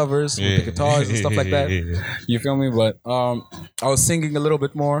Drake covers with the guitars and stuff like that. You feel me? But I was singing a little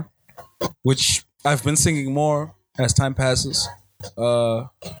bit more, which I've been singing more as time passes.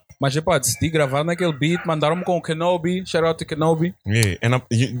 Mas decidi gravar naquele beat, mandaram-me com o Kenobi, shout out to Kenobi. Yeah, and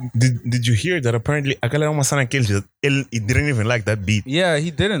did you hear that apparently aquela era uma cena que ele didn't even like that beat? Yeah,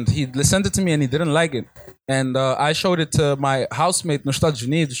 he didn't. He sent it to me and he didn't like it. And I showed it to my housemate nos Estados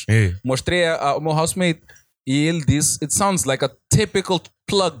Unidos. Mostrei ao meu housemate e ele disse, it sounds like a typical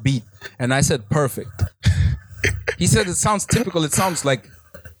plug beat. And I said, perfect. He said it sounds typical, it sounds like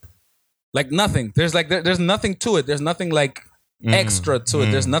nothing. There's nothing to it. There's nothing extra to it.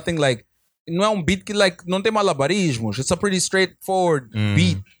 There's nothing não é um beat que não tem malabarismos. It's a pretty straightforward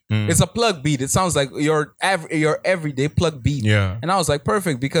beat. It's a plug beat. It sounds like your everyday plug beat. Yeah. And I was like,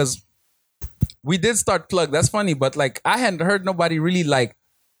 perfect, because we did start plug. That's funny, but like I hadn't heard nobody really like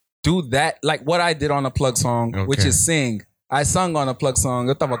do that, like what I did on a plug song, which Okay. is sing. I sung on a plug song.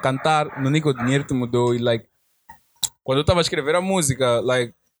 Eu tava a cantar no Nico Dinheiro Te Mudou. E like, quando eu tava a escrever a música,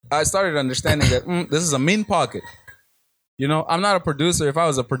 like, I started understanding that this is a mean pocket. You know, I'm not a producer. If I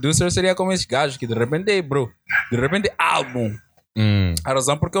was a producer, seria como esse gajo que de repente, bro, de repente álbum. A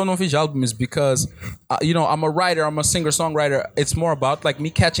razão porque eu não fiz álbum is because, you know, I'm a writer, I'm a singer-songwriter. It's more about like me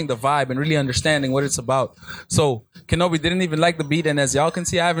catching the vibe and really understanding what it's about. So Kenobi didn't even like the beat, and as y'all can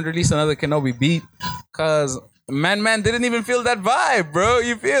see, I haven't released another Kenobi beat because man didn't even feel that vibe, bro.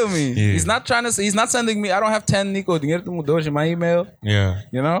 You feel me? Yeah. He's not sending me, I don't have 10 Nico Dinheiro Te Mudou in my email. Yeah.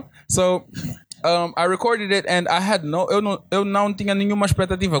 You know? So I recorded it and I had eu não tinha nenhuma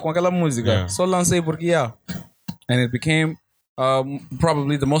expectativa com aquela música. Yeah. Só lancei porque yeah. And it became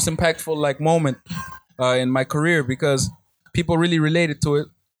probably the most impactful like moment in my career because people really related to it.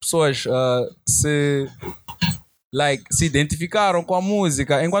 Pessoas se identificaram com a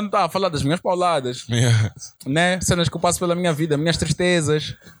música enquanto estava a falar das minhas pauladas, Yeah. né? Cenas que eu passo pela minha vida, minhas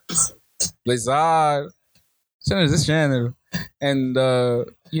tristezas, blazar, cenas desse gênero. And,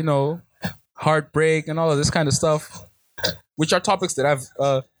 you know, heartbreak and all of this kind of stuff, which are topics that I've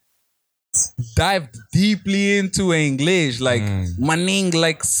dived deeply into in English, like maning,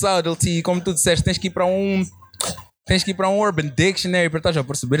 like subtlety, como tu disseste, tens que ir para um Urban Dictionary para já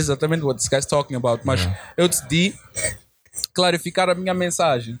perceber exatamente what this guy's talking about. Mas eu decidi clarificar a minha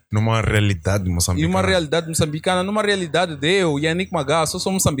mensagem. Numa realidade E moçambicana. uma realidade moçambicana, numa realidade de eu, Yannick Magaço, eu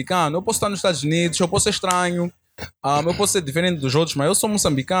sou moçambicano, eu posso estar nos Estados Unidos, eu posso ser estranho, eu posso ser diferente dos outros, mas eu sou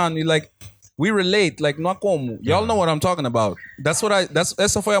moçambicano e like, we relate, like, não há como. Y'all know what I'm talking about.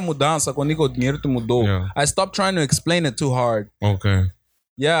 Essa foi a mudança quando o dinheiro te mudou. Yeah. I stopped trying to explain it too hard. Okay.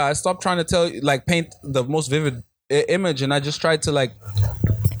 Yeah, I stopped trying to tell you, like, paint the most vivid image, and I just tried to like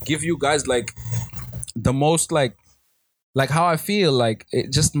give you guys like the most like how I feel, like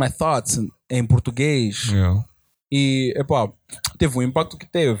just my thoughts em português. Yeah. E epá, teve o impacto que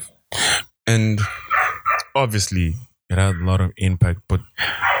teve. And obviously, it had a lot of impact. But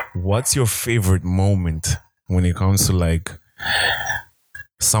what's your favorite moment when it comes to like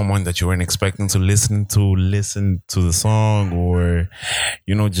someone that you weren't expecting to listen to the song, or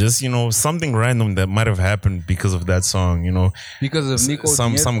just something random that might have happened because of that song? Because of Nico.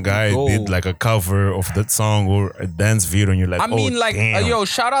 Some guy did like a cover of that song or a dance video, and you're like, I mean, like, damn. yo,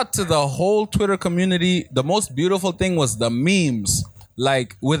 shout out to the whole Twitter community. The most beautiful thing was the memes.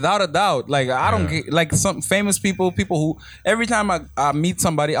 Like, without a doubt, like, I don't get, like, some famous people who, every time I meet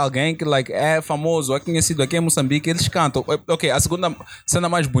somebody, alguém que, like, é famoso, é conhecido aqui em Moçambique, eles cantam. Ok, a segunda cena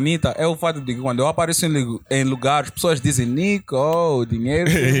mais bonita é o fato de que quando eu apareço em lugares, pessoas dizem, Nico, dinheiro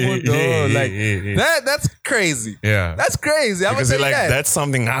mudou. Like, that's crazy. Yeah. That's crazy. I'm Because gonna you're tell like, you that. that's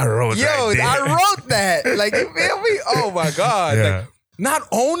something I wrote. Yo, right there. I wrote that. Like, you feel me? Oh my God. Yeah. Like, not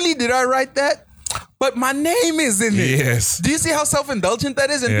only did I write that, but my name is in it. Yes. Do you see how self-indulgent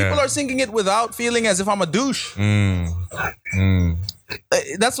that is? And Yeah. people are singing it without feeling as if I'm a douche.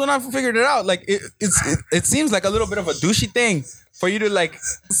 That's when I figured it out. Like, it seems like a little bit of a douchey thing for you to like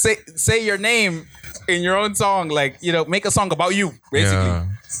say your name in your own song, like, make a song about you, basically. Yeah.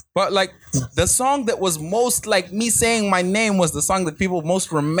 But like the song that was most like me saying my name was the song that people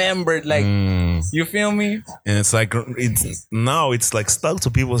most remembered. Like, you feel me? And it's like it's like stuck to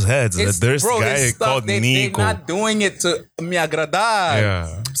people's heads that there's a guy called Nico. They're not doing it to me agradar.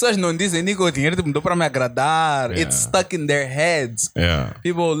 Yeah. Pessoas não dizem Nico, o dinheiro te mudou para me agradar. Yeah. It's stuck in their heads. Yeah.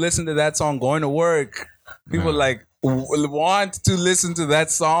 People listen to that song going to work. People like want to listen to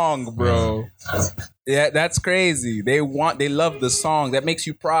that song, bro. Yeah, that's crazy. They love the song. That makes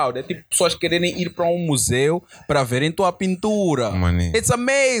you proud. É tipo pessoas quererem ir para museu para verem tua pintura. Money. It's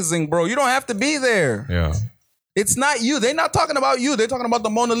amazing, bro. You don't have to be there. Yeah. It's not you. They're not talking about you. They're talking about the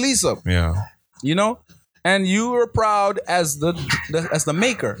Mona Lisa. Yeah. And you are proud as the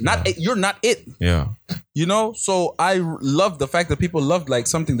maker. Not it, you're not it. Yeah. So I love the fact that people loved like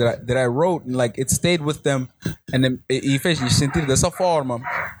something that I wrote, and like it stayed with them, and then e fez sentir dessa forma.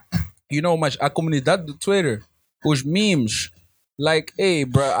 Mas a comunidade do Twitter, os memes, like, hey,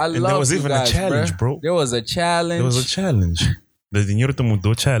 bro, I love you guys. There was even a challenge, bro. There was a challenge. The Dinheiro Te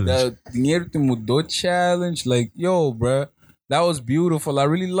Mudou challenge. The Dinheiro Te Mudou challenge. Like, yo, bro, that was beautiful. I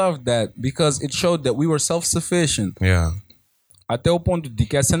really loved that because it showed that we were self-sufficient. Yeah. Até o ponto de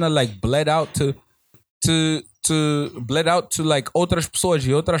que a cena like bled out to like outras pessoas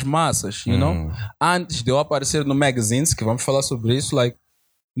e outras massas, Antes de eu aparecer no magazines, que vamos falar sobre isso, like,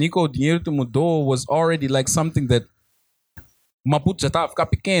 Nico, o dinheiro te mudou was already like something that Maputo já estava a ficar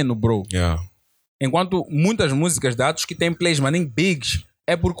pequeno, bro. Yeah. Enquanto muitas músicas de atos que têm plays, mas nem bigs,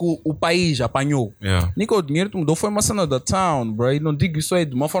 é porque o país apanhou. Yeah. Nico, o dinheiro que mudou foi uma cena da town, bro. E não digo isso aí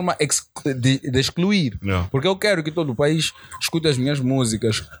de uma forma de excluir. Yeah. Porque eu quero que todo o país escute as minhas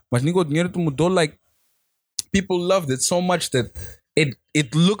músicas. Mas Nico, o dinheiro que mudou, like, people loved it so much that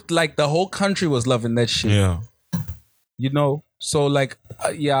it looked like the whole country was loving that shit. Yeah. You know? So, like,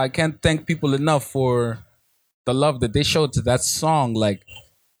 yeah, I can't thank people enough for the love that they showed to that song. Like,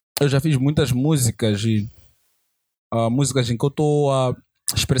 eu já fiz muitas músicas e músicas em que eu estou a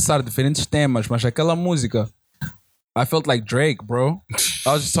expressar diferentes temas, mas aquela música, I felt like Drake, bro. I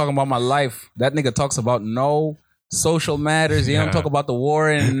was just talking about my life. That nigga talks about no social matters. He don't talk about the war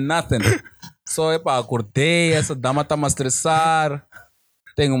and nothing. So, epa, acordei, essa dama tá-me a estressar.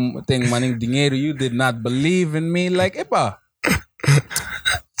 Tenho maninho dinheiro. You did not believe in me. Like, epa.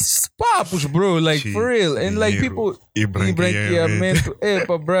 Papos, bro. Like, for real. And like, people. Branqueamento.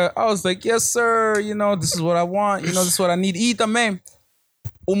 Epa, bro. I was like, yes, sir. You know, this is what I want. You know, this is what I need. E também,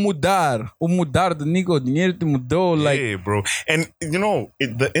 o mudar do Nico, o dinheiro te mudou. Like, yeah, bro. And, you know,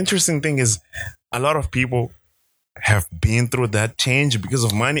 the interesting thing is a lot of people have been through that change because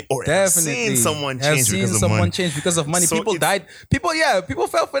of money, or have seen someone change because of money. So People died. People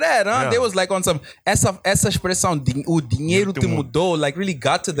fell for that, huh? Yeah. They was like on some essa expressão, o dinheiro te mudou, like really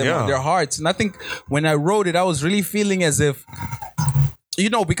got to them, their hearts. And I think when I wrote it, I was really feeling as if, you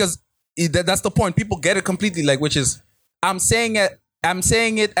know, because that's the point. People get it completely, like, which is, I'm saying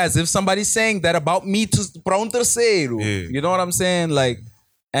it as if somebody's saying that about me pra um terceiro. Yeah. You know what I'm saying? Like,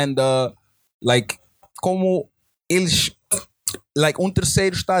 and like, como eles, like, um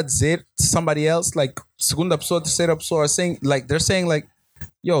terceiro está a dizer to somebody else, like, segunda pessoa, terceira pessoa, saying, like, they're saying, like,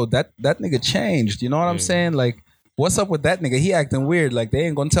 yo, that nigga changed. You know what I'm saying? Like, what's up with that nigga? He acting weird. Like, they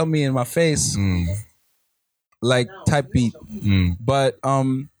ain't gonna tell me in my face. Like, type beat. But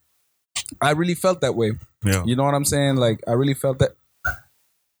I really felt that way. Yeah. You know what I'm saying? Like, I really felt that.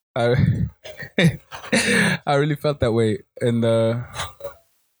 I really felt that way. And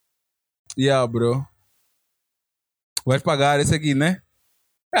yeah, bro. Vais pagar esse aqui, né?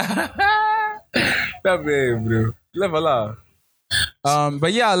 Tá bem, bro. Leva lá.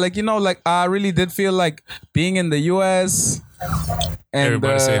 But yeah, like, you know, like, I really did feel like being in the US. And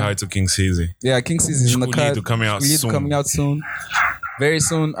everybody say hi to King CZ. Yeah, King CZ is in the cut. Coming out soon. Very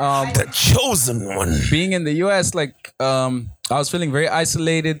soon. The chosen one. Being in the US, like, I was feeling very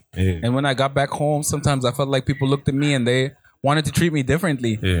isolated. Yeah. And when I got back home, sometimes I felt like people looked at me and they wanted to treat me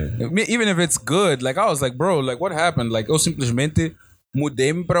differently. Yeah. Even if it's good. Like, I was like, bro, like, what happened? Like, eu simplesmente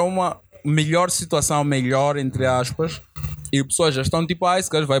mudei-me para uma melhor situação, melhor, entre aspas. E pessoas já estão tipo, esse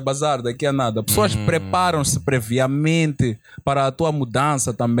gajo vai bazar daqui a nada. Pessoas preparam-se previamente para a tua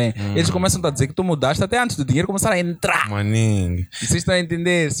mudança também. Eles começam a dizer que tu mudaste até antes do dinheiro começar a entrar. Maninho. Vocês estão a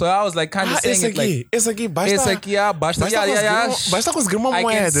entender? So I was like kind of saying it like... Esse aqui, basta... Esse aqui, basta... Basta conseguir uma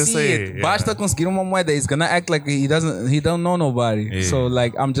moeda, esse aí. Yeah. Basta conseguir uma moeda. He's gonna act like he don't know nobody. Yeah. So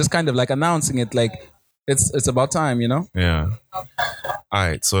like, I'm just kind of like announcing it like, it's about time, you know? Yeah.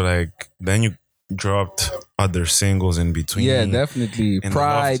 Alright, so like, then you dropped other singles in between. Yeah, definitely. And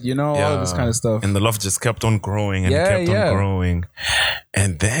Pride, love, you know, all this kind of stuff. And the love just kept on growing and kept on growing.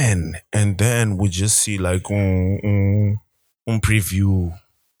 And then we just see like un preview.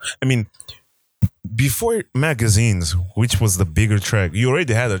 I mean, before Magazines, which was the bigger track, you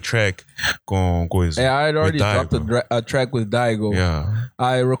already had a track con coisa. Yeah, I had already dropped a track with Daigo. Yeah.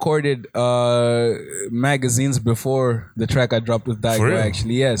 I recorded Magazines before the track I dropped with Daigo,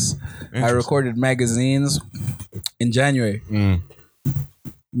 actually. Yes. I recorded Magazines in January.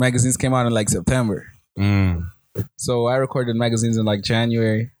 Magazines came out in like September. So I recorded Magazines in like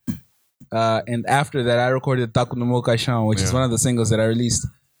January. And after that, I recorded Taco no Meu Caixão, which is one of the singles that I released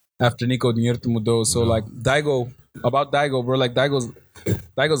after Nico Dinheiro Te Mudou. So like Daigo, about Daigo, bro, like Daigo's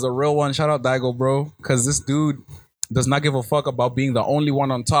a real one. Shout out Daigo, bro. Because this dude does not give a fuck about being the only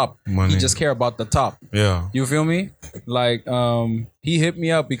one on top. He just care about the top. Yeah. You feel me? Like, he hit me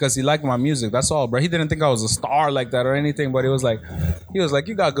up because he liked my music. That's all, bro. He didn't think I was a star like that or anything, but he was like,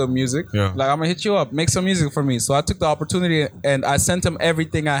 you got good music. Yeah. Like, I'm gonna hit you up. Make some music for me. So I took the opportunity and I sent him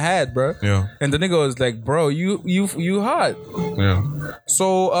everything I had, bro. Yeah. And the nigga was like, bro, you hot. Yeah.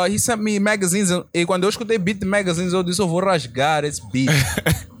 So he sent me magazines. E quando eu escutei beat de magazines, eu disse, eu vou rasgar esse beat.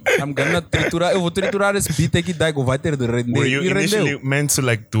 I'm gonna triturar. Eu vou triturar esse beat aqui, Daigo vai ter de render. Were you initially meant to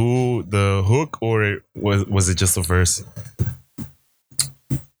like do the hook, or was it just a verse?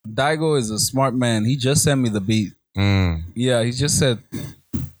 Daigo is a smart man. He just sent me the beat. Yeah, he just said,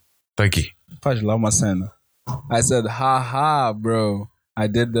 Thank you. faz lá uma cena. I said, ha ha, bro. I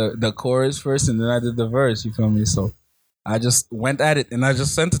did the chorus first and then I did the verse. You feel me? So I just went at it and I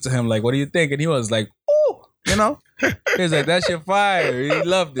just sent it to him like, what do you think? And he was like, ooh, you know? He was like, that shit fire. He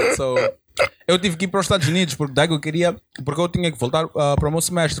loved it. So eu tive que ir para os Estados Unidos porque daí eu queria, porque eu tinha que voltar para o meu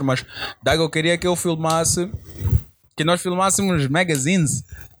semestre, mas daí eu queria que eu filmasse, que nós filmássemos magazines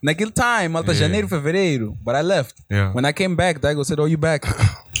naquele time, malta, janeiro, fevereiro. But I left. Yeah. When I came back, Daigo said, oh, you back?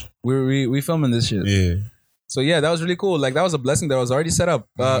 we filming this shit. Yeah. So yeah, that was really cool. Like that was a blessing that was already set up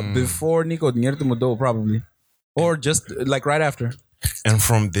before Nico Dinheiro to Mudou, probably. Or just like right after. And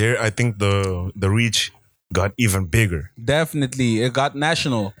from there, I think the reach got even bigger. Definitely. It got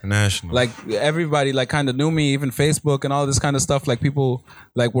national. Like everybody like kind of knew me, even Facebook and all this kind of stuff. Like people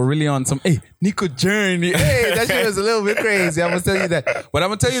like were really on some, hey, Nico Journey. Hey, that shit was a little bit crazy. I'm gonna tell you that. But I'm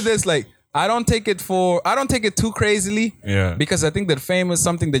gonna tell you this, like, I don't take it too crazily. Yeah. Because I think that fame is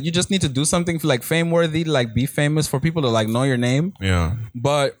something that you just need to do something for like fame worthy, like be famous for people to like know your name. Yeah.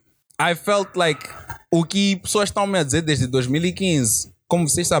 But I felt like o que pessoas estão-me a dizer desde 2015, como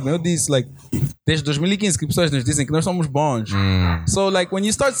vocês sabem, eu disse, like, desde 2015 que pessoas nos dizem que nós somos bons. So, like, when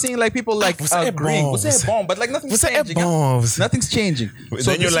you start seeing, like, people, like, agreeing, você é bom, but, like, nothing's changing. Nothing's changing.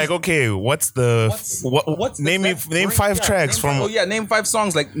 So then you're like, okay, what's name 5 tracks from... Oh, yeah, name 5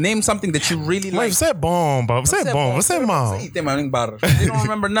 songs, like, name something that you really like. Você é bom, você é bom, você é mau. You don't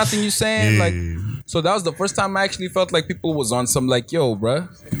remember nothing you saying, like... So that was the first time I actually felt like people was on some, like, yo, bruh,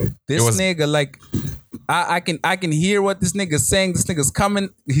 this nigga, like... I can hear what this nigga's saying. This nigga's coming.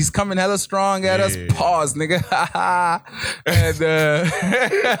 He's coming hella strong at us. Pause, nigga. And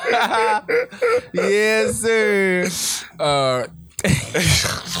yes, sir.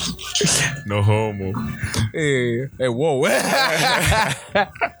 No homo. Hey, whoa.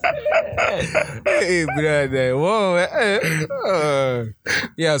 Hey, brother. Whoa.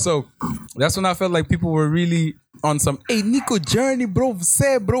 Yeah, so that's when I felt like people were really on some, hey, Nico Journey, bro,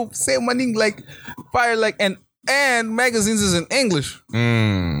 say money, like, fire, like, and magazines is in English.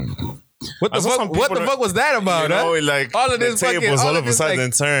 What the fuck was that about? You know, like all of this tables all of a sudden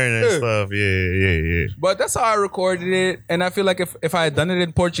like, turn and stuff. Yeah. But that's how I recorded it, and I feel like if I had done it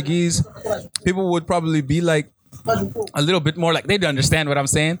in Portuguese, people would probably be like a little bit more like they'd understand what I'm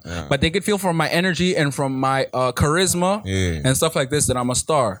saying, but they could feel from my energy and from my charisma and stuff like this that I'm a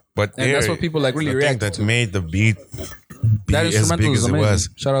star. But and that's what people like really react that to. Made the beat that as instrumental big is as amazing. It was.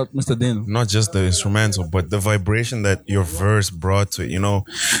 Shout out Mr. Dino. Not just the instrumental, but the vibration that your verse brought to it. You know,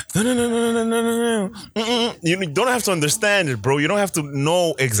 no. You don't have to understand it, bro. You don't have to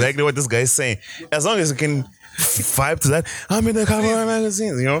know exactly what this guy is saying. As long as you can vibe to that, I'm in the cover of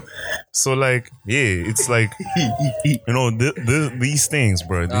magazines, you know. So like, yeah, it's like, you know, these things,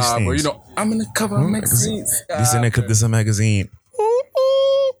 bro. These things. Bro, you know, I'm in the cover of magazines. This is a magazine.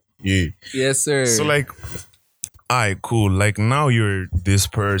 Yeah. Yes, sir. So like, alright, cool. Like now you're this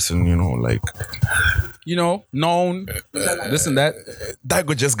person, you know, like, you know, known, this and that.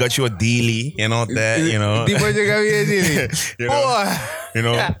 Daigo just got you a dealie and all that, you know. You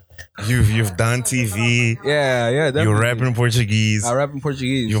know. You've done TV. Yeah, definitely. You rap in Portuguese. I rap in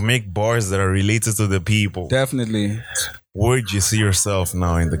Portuguese. You make bars that are related to the people. Definitely. Where do you see yourself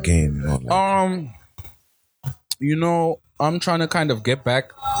now in the game? You know, like? You know, I'm trying to kind of get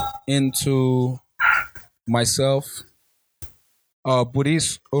back into myself. Por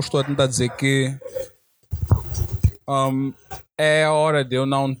isso, eu estou a tentar dizer que é a hora de eu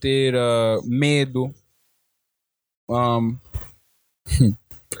não ter medo.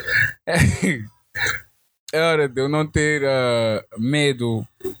 É hora de eu não ter medo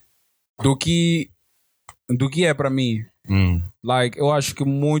do que é para mim. Like, eu acho que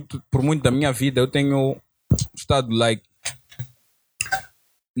por muito da minha vida eu tenho estado like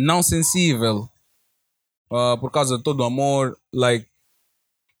não sensível por causa de todo o amor like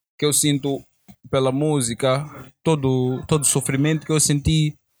que eu sinto pela música, todo o sofrimento que eu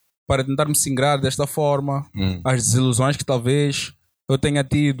senti para tentar me singrar desta forma, as desilusões que talvez eu tenha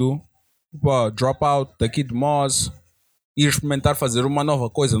tido, drop out daqui de Moz, ir experimentar fazer uma nova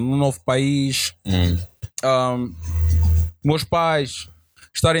coisa num novo país. Meus pais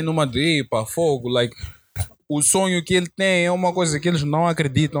estarem numa de fogo, like, o sonho que ele tem é uma coisa que eles não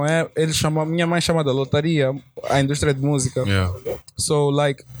acreditam. Minha mãe chama da lotaria, a indústria de música. So,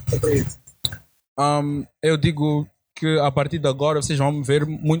 like, eu digo que a partir de agora vocês vão me ver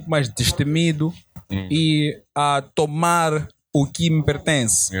muito mais destemido e a tomar o que me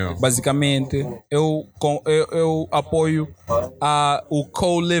pertence. Basicamente, eu apoio o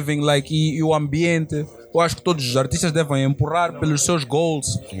co-living like, e o ambiente. Eu acho que todos os artistas devem empurrar pelos seus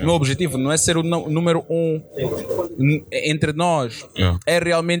goals. Meu objetivo não é ser o número 1 entre nós. É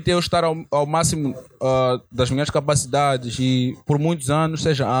realmente eu estar ao máximo das minhas capacidades. E por muitos anos,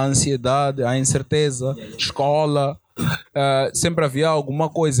 seja a ansiedade, a incerteza, escola, sempre havia alguma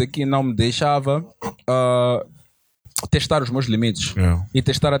coisa que não me deixava testar os meus limites Yeah. e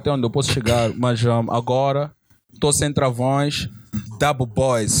testar até onde eu posso chegar. Mas agora estou sem travões, double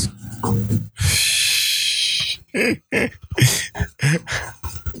boys.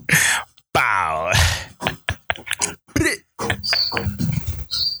 Pow!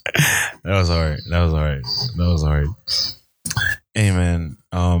 That was alright. Hey man,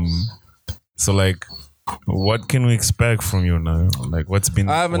 so like, what can we expect from you now? Like, what's been?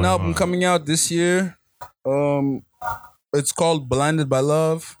 I have an going album on? coming out this year. It's called Blinded by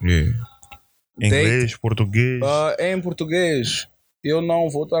Love. Yeah. Inglês, português. É em português. Eu não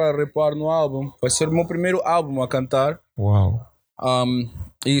vou estar a repar no álbum. Vai ser o meu primeiro álbum a cantar. Wow.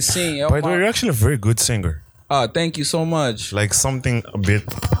 E sim, é By the way, uma... you're actually a very good singer. Thank you so much. Like something a bit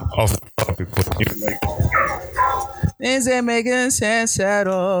off topic, but you like. Is it making sense at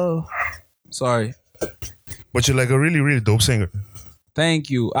all? Sorry. But you're like a really, really dope singer. Thank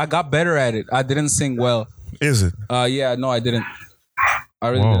you. I got better at it. I didn't sing well. Is it? Yeah, no, I didn't. I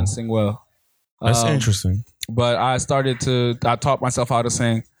really Wow. didn't sing well. That's interesting. But I taught myself how to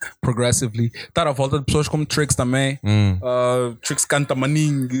sing progressively. Tá à volta de pessoas como Trix também. Trix canta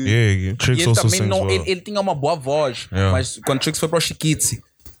maninho. Yeah, E Trix ele also também sings não, well. ele tinha uma boa voz. Yeah. Mas quando Trix foi para o Chiquitzi,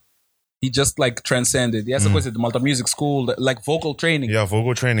 he just like transcended. E essa coisa de Malta Music School, like vocal training. Yeah,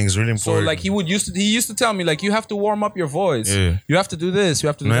 vocal training is really So important. like he used to tell me like you have to warm up your voice. Yeah. You have to do this. You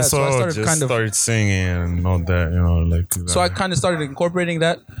have to do And I that. So I saw started just started singing and all that, you know, like. So I kind of started incorporating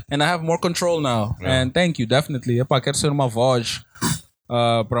that, and I have more control now. Yeah. And thank you, definitely. Epá, quero ser uma voz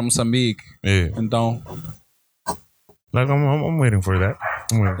para Moçambique. Yeah. Então, Like I'm waiting for that.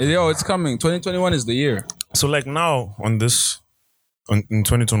 I'm waiting. yo, it's coming. 2021 is the year. So like now on this in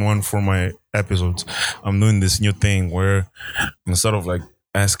 2021 for my episodes, I'm doing this new thing where instead of like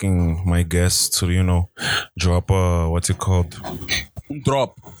asking my guests to, you know, drop what's it called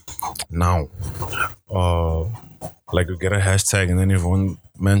Drop. now, like you get a hashtag and then everyone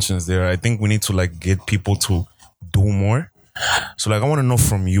mentions there. I think we need to like get people to do more. So like I want to know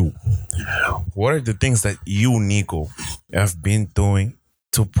from you, what are the things that you, Nico, have been doing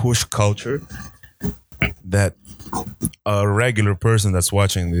to push culture that a regular person that's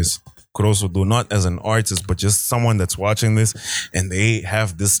watching this could also do, not as an artist, but just someone that's watching this and they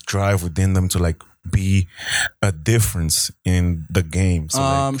have this drive within them to like be a difference in the game. So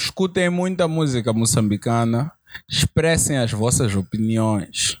like, Escutem muita música moçambicana. Expressem as vossas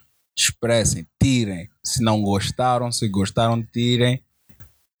opiniões. Expressem, tirem. Se não gostaram, se gostaram, tirem.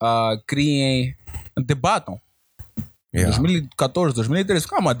 Criem, debatam. yeah. 2014, 2013,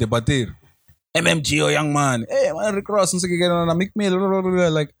 ficamos a debater. MMG or Young Man, hey, man, Rick Ross, não sei o que, na Mick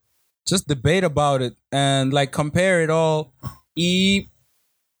Miller, like, just debate about it and like compare it all e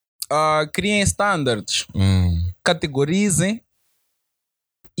criem standards, categorizem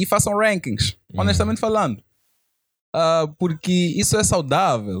e façam rankings, honestamente falando. Porque isso é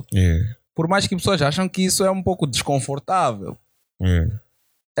saudável. Yeah. Por mais que pessoas acham que isso é um pouco desconfortável, Yeah.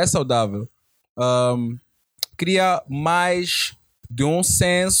 é saudável. Cria mais de um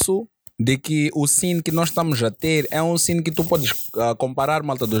senso de que o scene que nós estamos a ter é um scene que tu podes comparar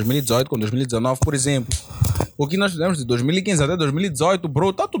Malta 2018 com 2019, por exemplo. O que nós fizemos de 2015 até 2018,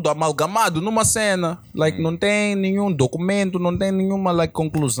 bro, tá tudo amalgamado numa cena. Like, não tem nenhum documento, não tem nenhuma like,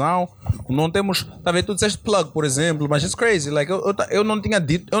 conclusão. Não temos. Tá vendo? Tu disseste plug, por exemplo, mas it's crazy. Like, eu não tinha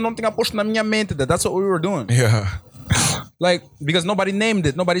dito, eu não tinha posto na minha mente that that's what we were doing. Yeah. Like, because nobody named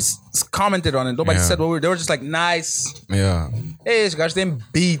it, nobody commented on it, nobody Yeah. said what we were. They were just like, nice. Yeah. Ei, esses gajos têm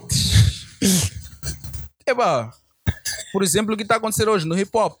beats. Eba, por exemplo, o que está acontecendo hoje no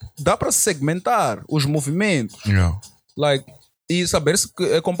hip hop, dá para segmentar os movimentos, Yeah. like, e saber se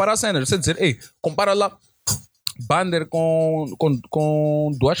comparar cenas. Você dizer, ei, compara lá Bander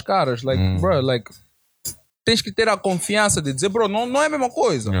com duas caras, like, bro, like, tens que ter a confiança de dizer, bro, não é a mesma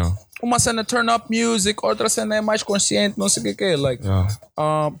coisa. Yeah. Uma cena turn up music, outra cena é mais consciente, não sei o que é, like. Yeah.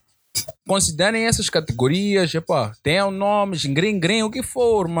 Considerem essas categorias, epá, tenham nomes, green, o que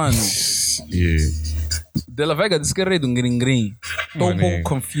for, mano. Yeah. De La Vega disse que é rei do green. Estou um pouco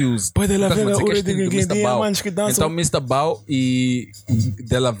confused. Pois De La Estás-me a Vega, dizer que o és rei do time do green, Mr. tem Bao. amantes que dançam. Então Mr. Bao e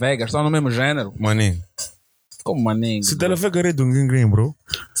De La Vega estão no mesmo gênero. Maninho. Como maninho. Se De La Vega é do Green, bro.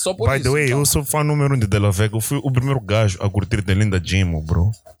 Só por By isso. the way, então. eu sou fã número 1 de La Vega. Eu fui o primeiro gajo a curtir de Linda Jimo,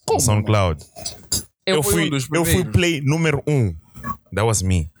 bro. Como, No SoundCloud. Eu fui um dos eu fui primeiros. play número 1. That was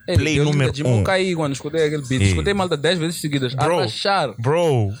me. Play eu número de Jimbo 1. caí quando escutei aquele beat. Ei. Escutei malta 10 vezes seguidas. A Bro. rachar.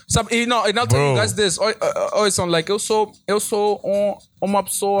 Bro. Sabe, e I'll tell you Bro. guys this. Oison, like, eu sou uma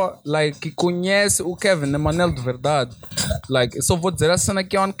pessoa like, que conhece o Kevin Emanuel de verdade. Like, eu só vou dizer a cena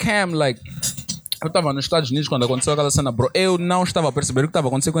aqui on cam. Like, Eu estava nos Estados Unidos quando aconteceu aquela cena, bro. Eu não estava a perceber o que estava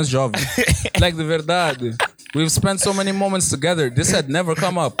acontecendo com esse jovem. Like, de verdade. We've spent so many moments together. This had never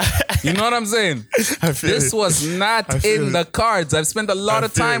come up. You know what I'm saying? This was not in the cards. I've spent a lot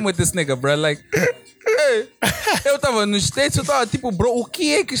of time with this nigga, bro. Like, hey, eu estava nos States, eu estava tipo, bro, o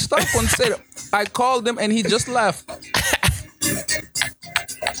que é que está a acontecer? I called him and he just left.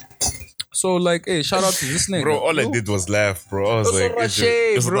 So, like, hey, shout out to this nigga. Bro, all I did was laugh, bro. I was Eu like, só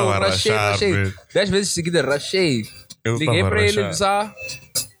rachei, eu bro. tava a Rachei. rachar, man. 10 vezes seguida, rachei. Eu Liguei tava a pra ele rachar. avisar.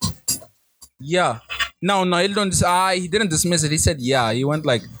 Yeah. No, ele não disse. He didn't dismiss it. He said, yeah. He went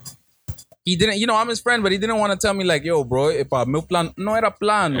like. He didn't, you know, I'm his friend, but he didn't want to tell me, like, yo, bro, epa, meu plano. Não era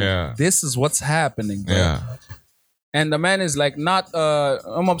plano. Yeah. This is what's happening, bro. Yeah. And the man is like not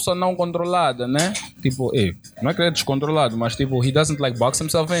uma pessoa não controlada, né? Tipo, não é que ele é descontrolado, mas tipo, he doesn't like box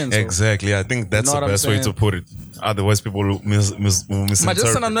himself in. So. Exactly. I think that's You know the what I'm best way saying? to put it. Otherwise, people will Mas misinterpret.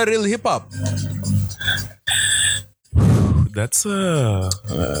 essa não é real hip hop. That's a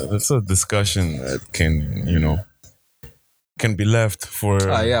discussion that can be left for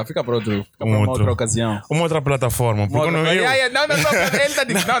Fica para uma outra ocasião. uma outra plataforma. Porque Não, ele tá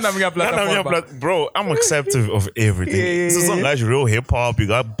dizendo, não na minha plataforma. Bro, I'm accepting of everything. This is some guy's real hip hop. You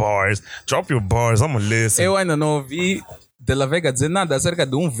got bars. Drop your bars. I'm gonna listen. Eu ainda não ouvi De La Vega dizer nada acerca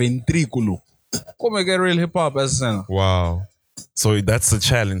de ventrículo. Como é que é real hip hop essa cena? Wow. So that's the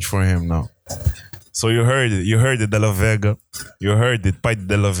challenge for him now. So you heard it. You heard it, De La Vega. You heard it, Pai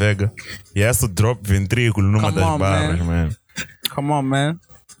De La Vega. He has to drop ventrículo numa das barras, man. Come on, man.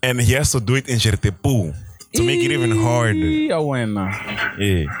 And he has to do it in Xertepu to make it even harder. Yeah,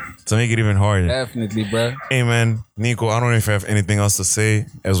 to make it even harder. Definitely, bro. Hey, man, Nico, I don't know if you have anything else to say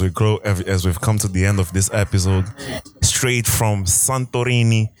as we've come to the end of this episode. Straight from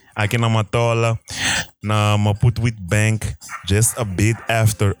Santorini, aqui na Matola, na Maputwit Bank, just a bit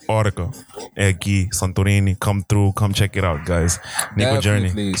after Orca. Aqui, Santorini, come through, come check it out, guys. Nico Journey.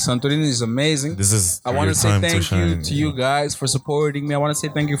 Definitely. Santorini is amazing. This is I want your to say time thank shine. you to you guys for supporting me. I want to say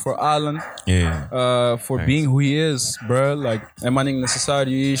thank you for Alan. Yeah. For being who he is, bro. Like, é maninho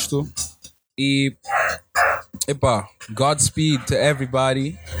necessário isto. E, epa, Godspeed to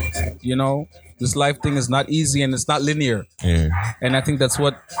everybody. You know, this life thing is not easy and it's not linear. Yeah. And I think that's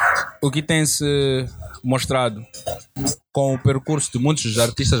what o que tem se mostrado com o percurso de muitos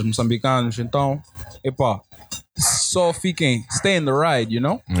artistas moçambicanos. Então, epa, só fiquem, stay in the ride, you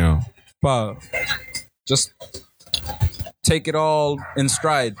know? Yeah. Pá, just take it all in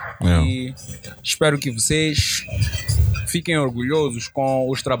stride. Yeah. E espero que vocês fiquem orgulhosos com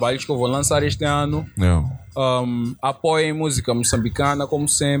os trabalhos que eu vou lançar este ano. Yeah. Apoiem música moçambicana, como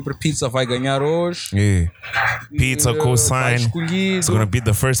sempre. Pizza vai ganhar hoje. Yeah. Pizza Vai co-sign. escolhido. It's gonna be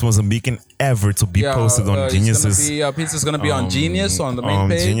the first Mozambican ever to be posted on Genius's. Pizza's gonna be on Genius on the main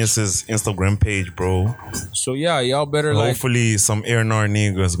page. Genius's Instagram page, bro. So yeah, y'all better like. Hopefully, some A&R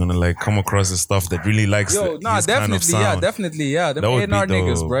niggas gonna like come across the stuff that really likes Yo, his kind of sound. definitely. Them That would be A&R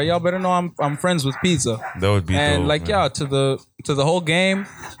niggas, dope. bro. Y'all better know I'm friends with Pizza. That would be And dope, like, man. yeah, to the whole game,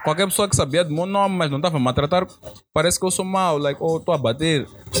 qualquer pessoa que sabia do meu nome, mas não estava a me tratar, parece que eu sou mau. Like, estou a bater.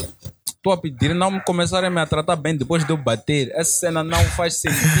 Estou a pedir não me começarem a me tratar bem depois de eu bater. Essa cena não faz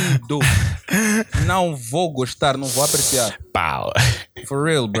sentido. Não vou gostar, não vou apreciar. Pow. For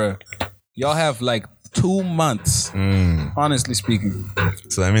real, bro. Y'all have like 2 months, honestly speaking.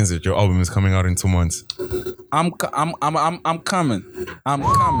 So that means that your album is coming out in 2 months. I'm coming.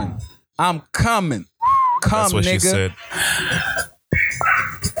 Come, That's what nigga. she said.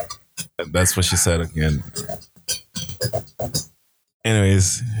 That's what she said again.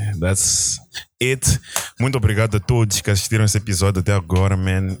 Anyways, that's it. Muito obrigado a todos que assistiram esse episódio até agora,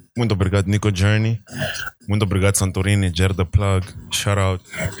 man. Muito obrigado, Nico Journey. Muito obrigado, Santorini, Jared the Plug. Shout out.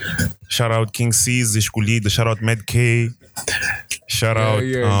 Shout out King C's Escolhido. Shout out Mad K. Shout out.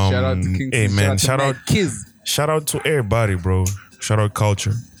 Shout out to King Hey, C's. man. Shout out to Mad Kiz. Shout out to everybody, bro. Shout out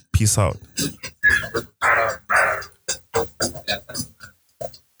Culture. Peace out.